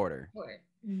shorter. Sure.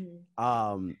 Mhm.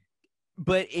 Um,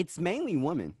 but it's mainly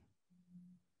women.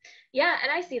 Yeah,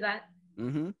 and I see that.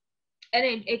 Mm-hmm.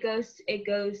 And it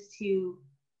goes to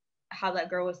how that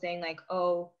girl was saying, like,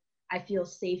 oh, I feel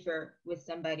safer with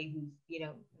somebody who's,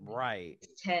 Right.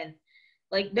 10.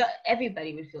 Like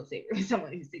everybody would feel safer with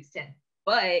someone who's 6'10.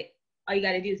 But all you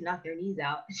gotta do is knock their knees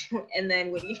out. And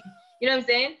then when you know what I'm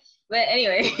saying? But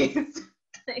anyway.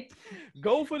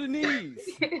 Go for the knees.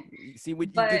 You see what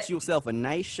you But get yourself a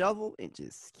nice shovel and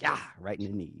just right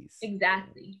in the knees.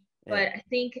 exactly. Yeah. But I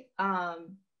think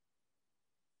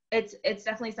it's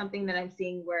definitely something that I'm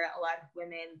seeing where a lot of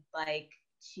women like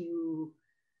to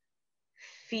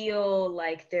feel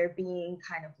like they're being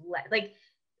kind of like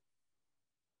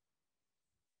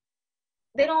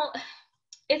they don't.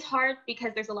 It's hard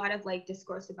because there's a lot of like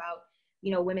discourse about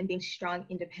women being strong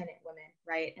independent women,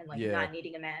 right, and like Yeah. not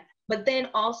needing a man, but then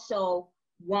also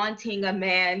wanting a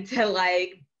man to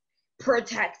like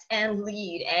protect and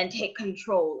lead and take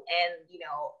control and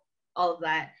all of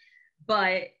that.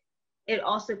 But it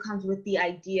also comes with the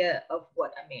idea of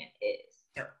what a man is.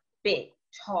 They're big,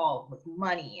 tall, with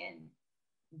money and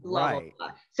blah blah Right.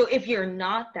 blah. So if you're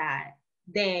not that,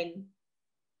 then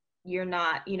you're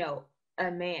not, a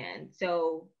man.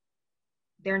 So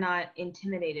they're not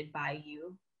intimidated by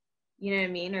you. You know what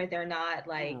I mean? Or they're not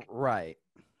like, Right.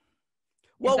 if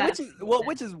Well, that which is makes well, sense.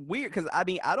 which is weird because I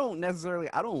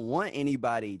don't want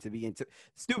anybody to be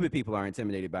stupid people are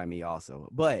intimidated by me also,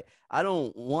 but I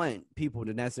don't want people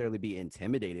to necessarily be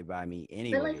intimidated by me But like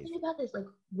anyways. think about this, like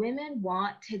women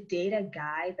want to date a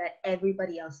guy that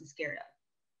everybody else is scared of.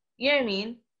 You know what I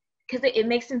mean? Because it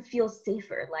makes them feel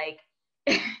safer. Like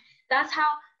that's how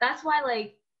that's why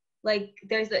like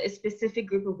there's a specific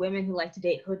group of women who like to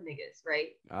date hood niggas, right?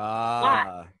 Why?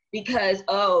 Ah, Because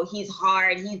oh, he's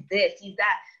hard, he's this, he's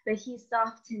that, but he's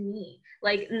soft to me.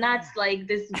 Like and that's like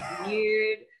this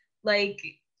weird, like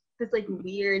this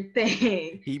weird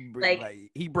thing.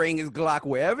 Like he bring his Glock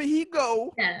wherever he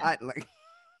go. yeah. I like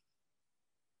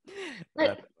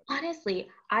Like honestly,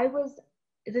 I was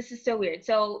this is so weird.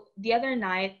 So the other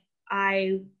night,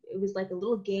 it was like a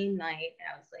little game night, and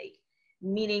I was like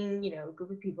meeting, a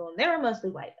group of people, and they were mostly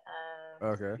white. To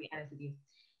Okay. be honest with you.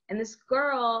 And this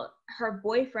girl, her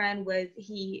boyfriend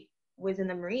he was in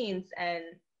the Marines, and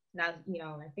now,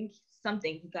 I think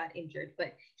he got injured,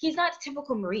 but he's not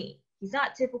typical Marine. He's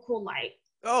not typical, like,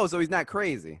 Oh, so he's not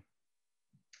crazy.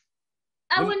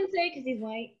 I Let me, wouldn't say because he's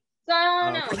white. So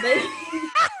I don't okay. know,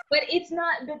 but it's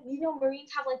not. But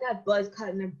Marines have like that buzz cut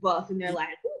and they're buff and they're like,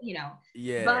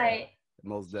 Yeah, But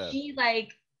most deaf. she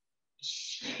like,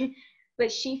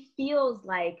 but she feels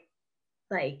like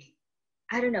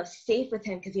I don't know, safe with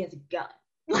him because he has a gun.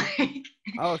 Like,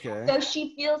 Okay. so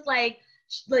she feels like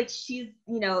she's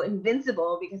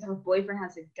invincible because her boyfriend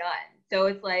has a gun. So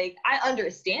it's like I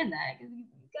understand that because he's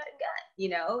got a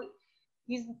gun.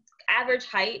 He's average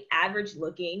height, average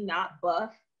looking, not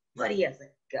buff, but he has a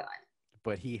gun.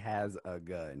 But he has a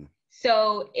gun.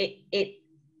 So it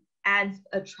adds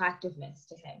attractiveness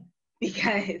to him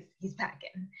because he's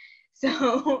packing.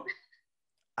 So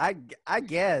I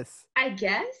guess I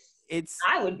guess it's.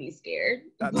 I would be scared,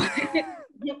 but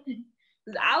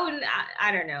I wouldn't.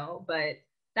 I don't know, but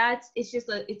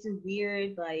it's a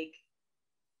weird, like,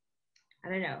 I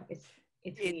don't know. It's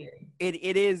it,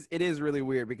 weird. it is really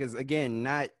weird because again,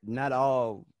 not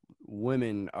all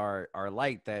women are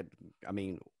like that. I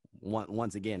mean,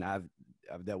 once again, I've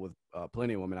dealt with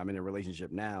plenty of women. I'm in a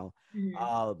relationship now.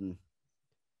 Mm-hmm.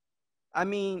 I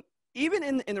mean, even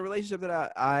in the relationship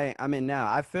that I'm in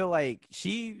now, I feel like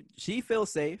she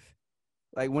feels safe,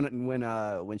 like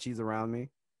when she's around me.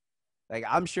 Like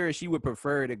I'm sure she would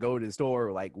prefer to go to the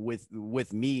store like with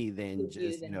me than With you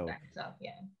just than by yourself,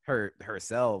 yeah.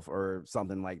 herself or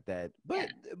something like that. Yeah.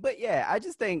 But yeah, I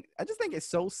just think it's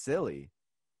so silly.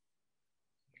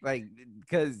 Like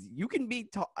because you can be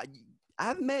tall.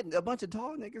 I've met a bunch of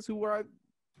tall niggas who are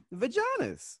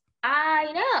vaginas.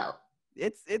 I know.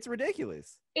 It's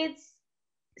ridiculous. It's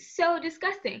so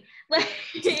disgusting. Like,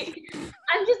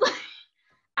 I'm just like,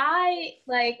 I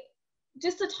like,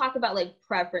 just to talk about like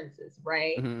preferences,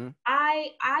 right? Mm-hmm.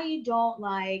 I don't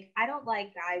like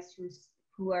guys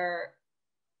who are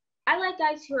I like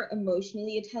guys who are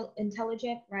emotionally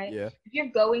intelligent, right? Yeah. If you're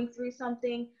going through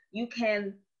something, you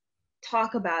can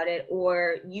talk about it,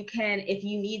 or you can, if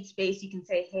you need space, you can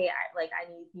say, hey,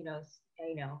 I need,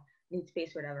 need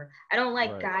space, whatever. I don't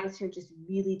like Right. guys who are just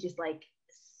really just like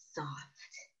soft.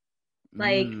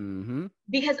 Like, Mm-hmm.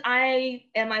 because I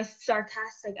am a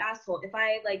sarcastic asshole. If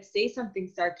I like say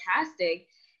something sarcastic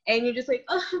and you're just like,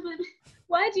 oh, but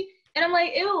why'd you? And I'm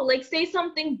like, ew, like say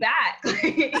something back.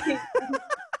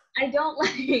 I don't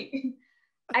like,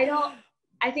 I don't,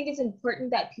 I think it's important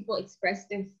that people express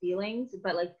their feelings,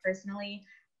 but like personally,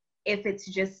 if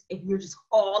you're just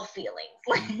all feelings,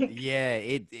 like Yeah,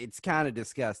 it's kind of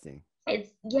disgusting.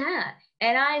 yeah.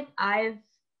 And I've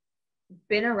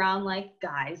been around like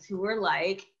guys who were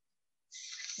like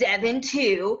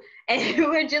 7'2" and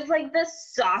who are just like the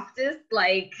softest,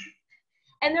 like,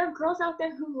 and there are girls out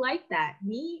there who like that.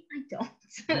 Me, I don't.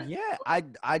 Yeah,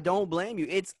 I don't blame you.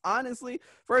 It's honestly,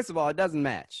 first of all, it doesn't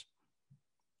match.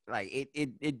 Like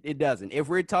it doesn't. If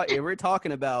we're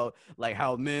talking about like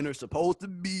how men are supposed to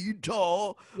be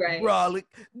tall, Right. brolic,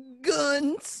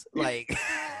 guns, like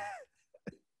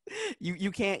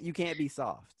you can't be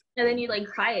soft. And then you like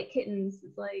cry at kittens.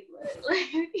 It's like, what? Like,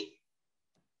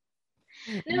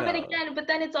 no, but No. again, but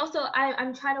then it's also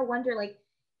I'm trying to wonder, like,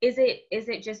 is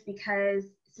it just because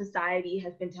society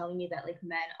has been telling me that like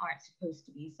men aren't supposed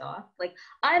to be soft? Like,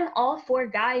 I'm all for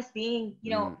guys being,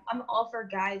 Mm. I'm all for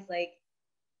guys like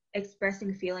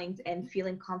expressing feelings and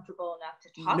feeling comfortable enough to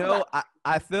You talk about know,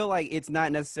 I feel like it's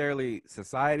not necessarily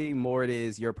society, more it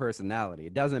is your personality.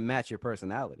 It doesn't match your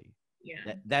personality.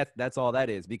 it. Yeah. That's all that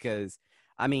is. Because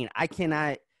I mean, I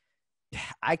can't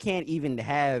even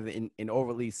have an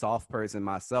overly soft person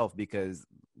myself because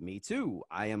me too.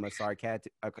 I am a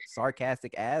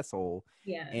sarcastic asshole,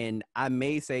 Yeah. and I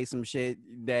may say some shit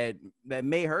that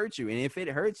may hurt you. And if it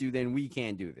hurts you, then we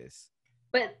can't do this.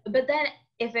 But then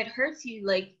if it hurts you,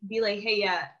 like, be like, hey,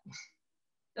 yeah,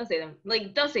 don't say them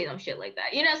shit like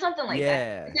that. Something like that.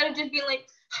 Yeah, Instead of just being like,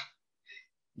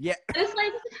 yeah, it's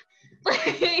like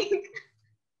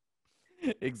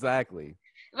exactly.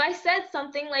 if I said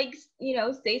something, like,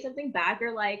 say something back,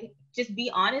 or like just be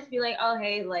honest, be like, oh,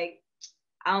 hey, like,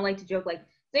 I don't like to joke, like,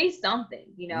 say something,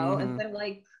 Hmm. instead of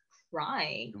like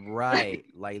crying. Right.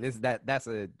 Like this that's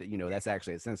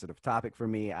actually a sensitive topic for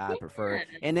me. I prefer. Yeah,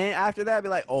 And then after that be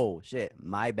like, "Oh shit,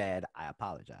 my bad. I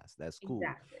apologize. That's cool."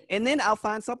 exactly. And then I'll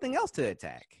find something else to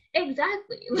attack.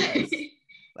 Exactly. Yes.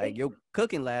 Like your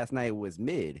cooking last night was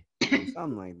mid or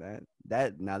something like that.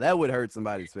 That would hurt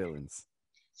somebody's feelings.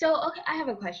 So, okay, I have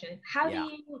a question. How do Yeah.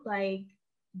 you like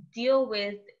deal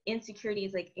with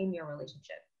insecurities like in your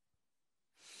relationship?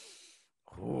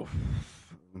 Oh,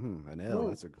 Anil, Ooh.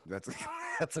 that's a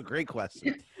that's a great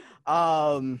question.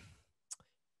 Um,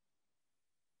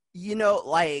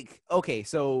 like, okay,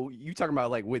 so you talking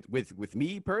about like with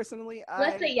me personally?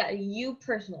 Let's say, yeah, you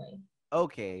personally.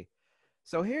 Okay.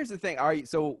 So here's the thing. Are you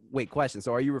so wait, question.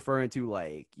 So are you referring to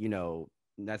like,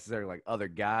 necessarily like other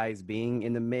guys being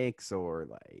in the mix or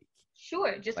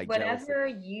Sure, just like jealousy?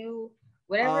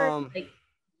 whatever Um, like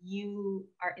you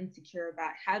are insecure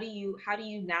about. How do you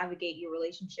navigate your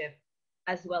relationship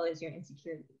as well as your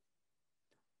insecurities?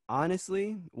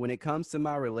 honestly, when it comes to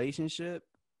my relationship,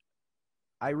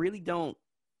 I really don't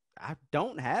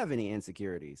have any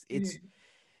insecurities. Mhm.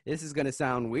 This is gonna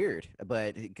sound weird,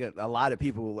 but a lot of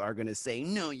people are gonna say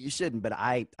no, you shouldn't. But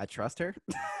I trust her.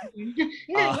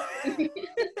 No,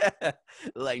 uh,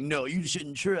 like no, you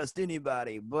shouldn't trust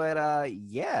anybody. But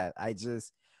yeah, I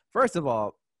just first of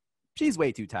all, she's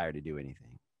way too tired to do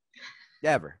anything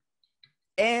ever.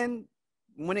 And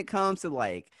when it comes to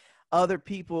like other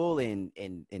people and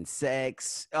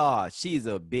sex, oh, she's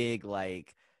a big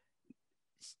like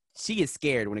she is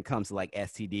scared when it comes to like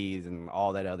STDs and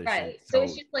all that other shit. right. So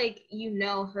it's So just like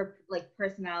her like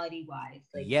personality wise.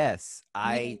 Like yes, you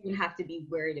don't even have to be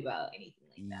worried about anything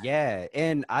like that. yeah,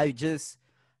 and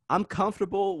I'm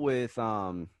comfortable with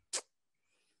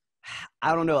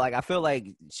I don't know, like I feel like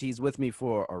she's with me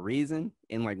for a reason,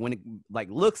 and like when it like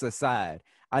looks aside,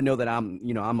 I know that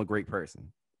I'm a great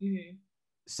person. Hmm.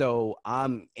 So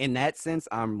I'm in that sense,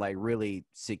 I'm like really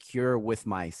secure with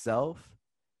myself.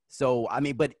 So I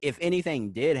mean, but if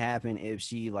anything did happen, if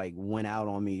she like went out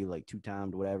on me like 2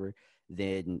 times, whatever,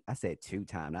 then I said 2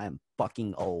 times. I am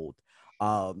fucking old.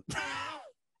 Um,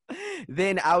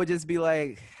 then I would just be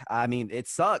like, I mean, it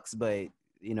sucks, but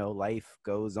life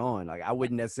goes on. Like I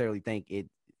wouldn't necessarily think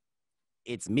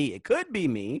it's me. It could be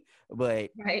me, but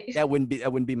Right. that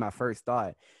wouldn't be my first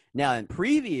thought. Now, in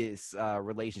previous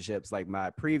relationships, like my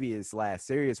previous last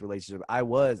serious relationship, I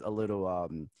was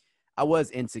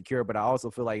insecure, but I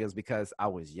also feel like it was because I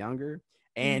was younger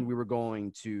and Mhm. we were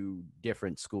going to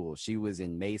different schools. She was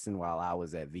in Mason while I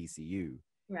was at VCU.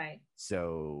 Right.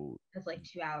 So That's like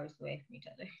 2 hours away from each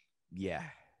other. yeah,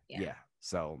 Yeah. yeah.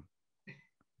 So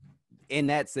in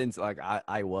that sense, like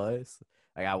I was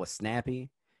snappy,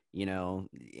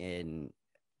 and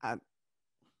I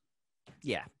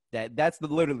yeah, that's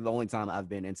literally the only time I've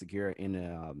been insecure in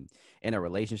a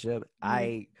relationship.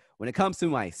 Mhm. When it comes to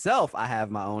myself, I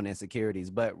have my own insecurities,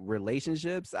 but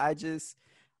relationships, I'm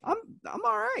I'm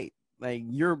all right. Like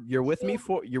you're with me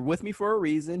for a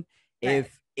reason. Right.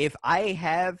 If I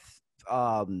have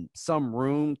some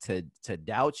room to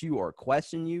doubt you or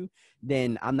question you,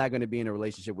 then I'm not going to be in a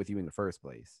relationship with you in the first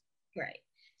place. Right.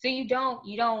 So you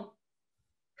don't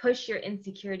push your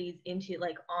insecurities into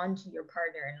like onto your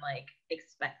partner and like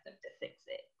expect them to fix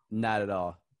it. Not at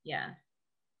all. Yeah.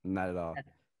 Not at all. That's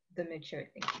the mature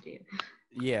thing to do.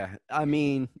 Yeah, I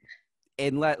mean,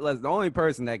 and the only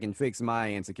person that can fix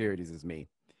my insecurities is me.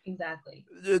 Exactly.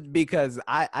 Because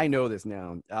I know this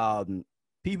now.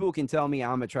 People can tell me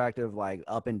I'm attractive like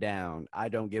up and down. I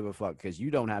don't give a fuck because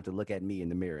you don't have to look at me in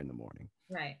the mirror in the morning.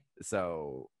 Right.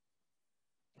 So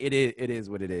it is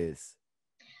what it is.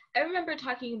 I remember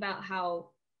talking about how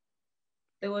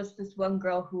there was this one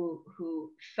girl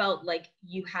who felt like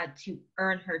you had to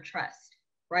earn her trust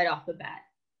right off the bat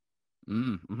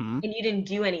Mm-hmm. and you didn't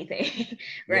do anything.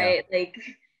 Yeah. Right, like,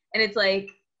 and it's like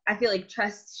I feel like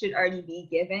trust should already be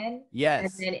given, and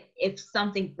Yes. then if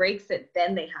something breaks it,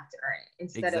 then they have to earn it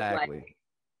instead of like Exactly.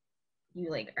 you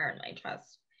like earn my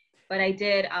trust. But I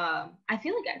did I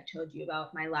feel like I've told you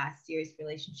about my last serious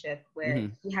relationship where Mm-hmm.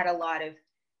 he had a lot of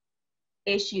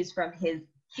issues from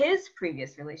his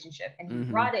previous relationship and he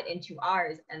Mm-hmm. brought it into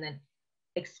ours and then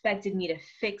expected me to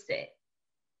fix it,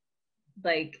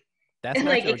 like, That's and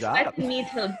not like your job. expected me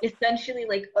to essentially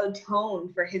like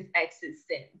atone for his ex's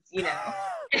sins, you know.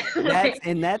 that's Like,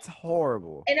 and that's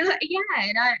horrible.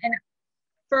 yeah, and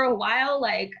for a while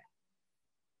like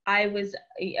I was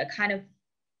kind of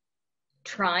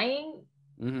trying,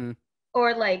 Mm-hmm.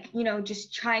 or like,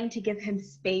 just trying to give him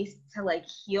space to like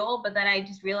heal, but then I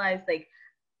just realized like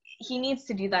he needs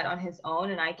to do that on his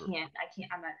own, and I can't,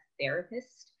 I'm not a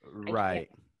therapist. I can't Right.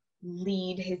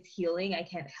 lead his healing, I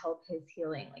can't help his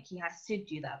healing, like he has to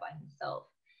do that by himself.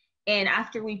 And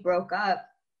after we broke up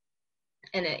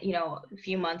and a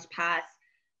few months passed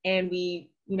and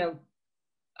we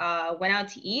went out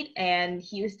to eat, and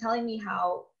he was telling me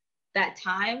how that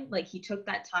time, like he took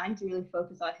that time to really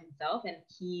focus on himself and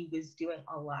he was doing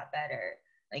a lot better.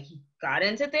 Like he got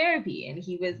into therapy and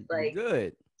he was like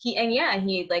Good.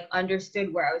 he like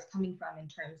understood where I was coming from in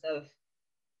terms of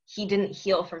he didn't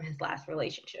heal from his last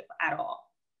relationship at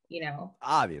all, you know?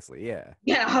 Obviously, yeah.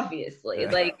 Yeah, obviously.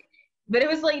 Like, but it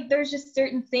was like there's just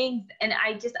certain things, and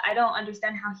I don't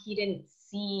understand how he didn't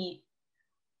see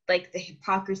like the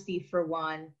hypocrisy for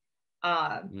one,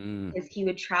 because he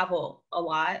would travel a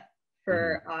lot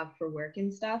for work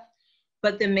and stuff.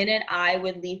 But the minute I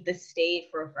would leave the state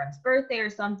for a friend's birthday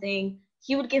or something,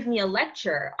 he would give me a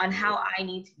lecture on how I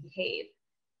need to behave.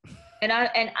 And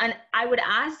I would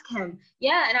ask him,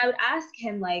 yeah, and I would ask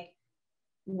him like,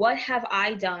 what have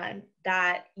I done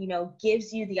that, you know,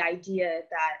 gives you the idea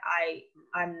that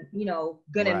I'm, you know,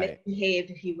 gonna Right. misbehave,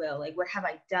 if you will? Like, what have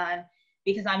I done?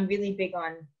 Because I'm really big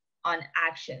on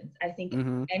actions. I think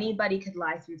anybody could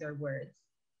lie through their words.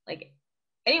 Like,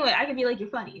 anyway, I could be like, you're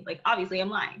funny. Like, obviously I'm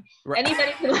lying. Right.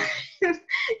 Anybody could lie. You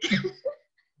can lie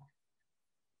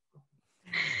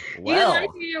Well,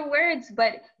 through your words,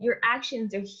 but your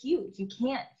actions are huge. You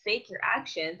can't fake your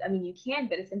actions. I mean, you can,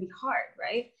 but it's gonna be hard,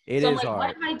 right? it So I'm is like,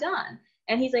 what hard. have I done?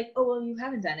 And he's like, oh, well, you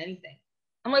haven't done anything.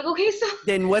 I'm like, okay, so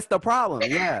Then what's the problem?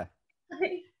 Yeah.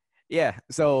 Yeah.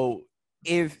 So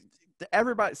if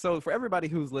everybody, so for everybody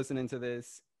who's listening to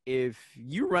this, if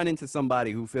you run into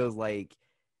somebody who feels like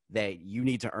that you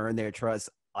need to earn their trust,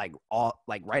 like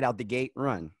right out the gate,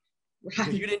 run,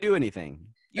 because you didn't do anything.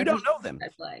 You that's a don't know them.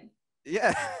 red flag.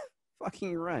 Yeah.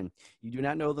 Fucking run. You do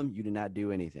not know them. You did not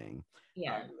do anything.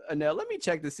 Yeah. Now let me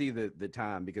check to see the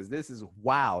time, because this is,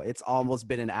 wow, it's almost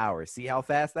been an hour. See how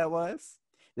fast that was?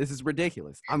 This is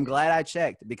ridiculous. I'm glad I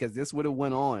checked, because this would have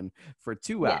went on for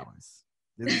 2 hours.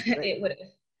 This is great. It would have.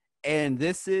 And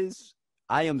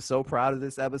I am so proud of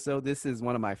this episode. This is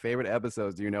one of my favorite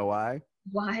episodes. Do you know why?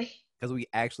 Why? Because we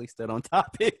actually stood on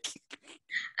topic.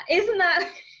 Isn't that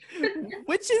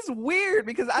Which is weird,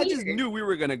 because I just knew we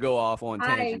were going to go off on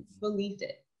tangents. I believed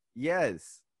it.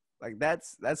 Yes. Like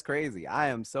that's crazy. I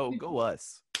am so, go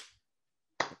us.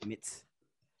 Good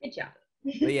job.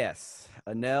 But yes,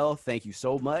 Anel, thank you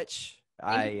so much.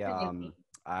 I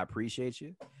I appreciate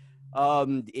you.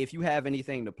 If you have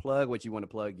anything to plug, what you want to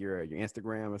plug, your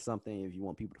Instagram or something, if you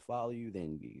want people to follow you,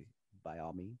 then by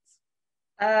all means.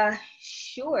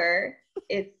 Sure.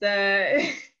 It's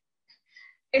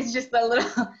it's just a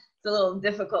little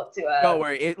difficult to Don't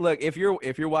worry. Look, if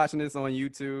you're watching this on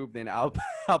YouTube, then I'll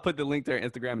I'll put the link to our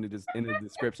Instagram in the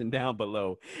description down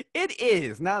below. It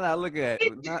is. Now that I look at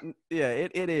it,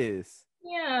 it is.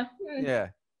 Yeah. Yeah.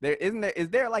 Is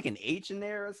there like an H in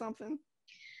there or something?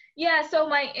 Yeah, so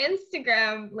my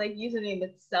Instagram like username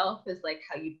itself is like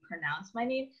how you pronounce my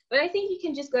name, but I think you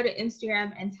can just go to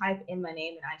Instagram and type in my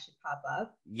name and I should pop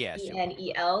up. Yeah, sure.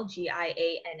 Enelgianne,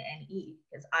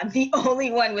 because I'm the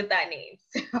only one with that name.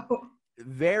 So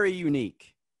very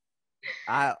unique.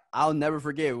 I'll never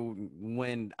forget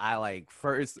when I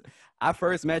first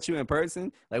met you in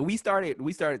person. Like we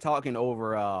started talking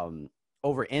over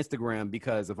Instagram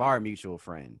because of our mutual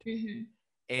friend. Mm-hmm.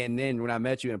 And then when I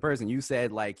met you in person, you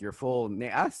said like your full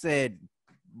name. I said,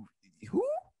 who?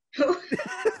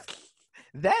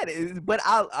 That is, but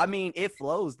I mean, it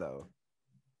flows though.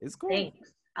 It's cool.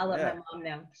 Thanks. I'll let my mom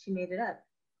know. She made it up.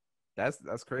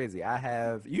 That's crazy.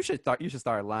 You should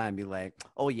start lying, be like,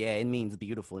 oh yeah, it means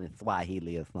beautiful in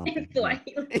Swahili or something.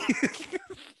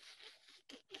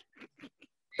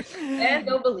 And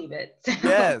don't believe it. So.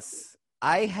 Yes.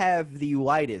 I have the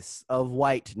whitest of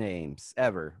white names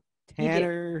ever.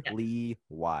 Tanner Lee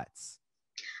Watts.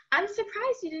 I'm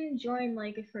surprised you didn't join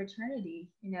like a fraternity.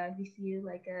 You know, if you see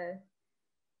like a.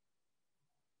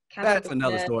 That's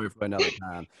another story for another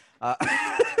time.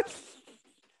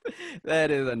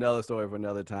 That is another story for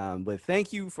another time. But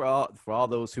thank you for all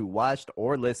those who watched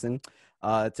or listened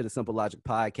to the Simple Logic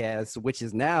podcast, which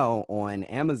is now on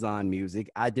Amazon Music.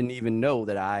 I didn't even know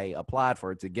that I applied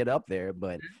for it to get up there,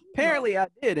 but apparently I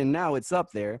did, and now it's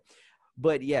up there.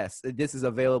 But yes, this is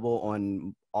available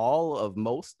on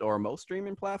most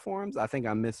streaming platforms. I think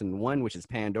I'm missing one, which is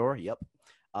Pandora. Yep.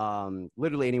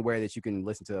 Literally anywhere that you can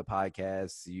listen to a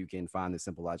podcast, you can find the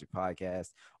Simple Logic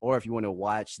podcast. Or if you want to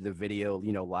watch the video,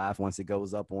 live once it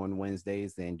goes up on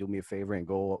Wednesdays, then do me a favor and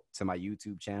go to my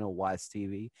YouTube channel,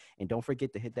 WattsTV, and don't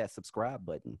forget to hit that subscribe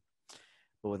button.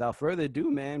 But without further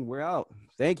ado, man, we're out.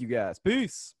 Thank you guys.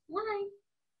 Peace.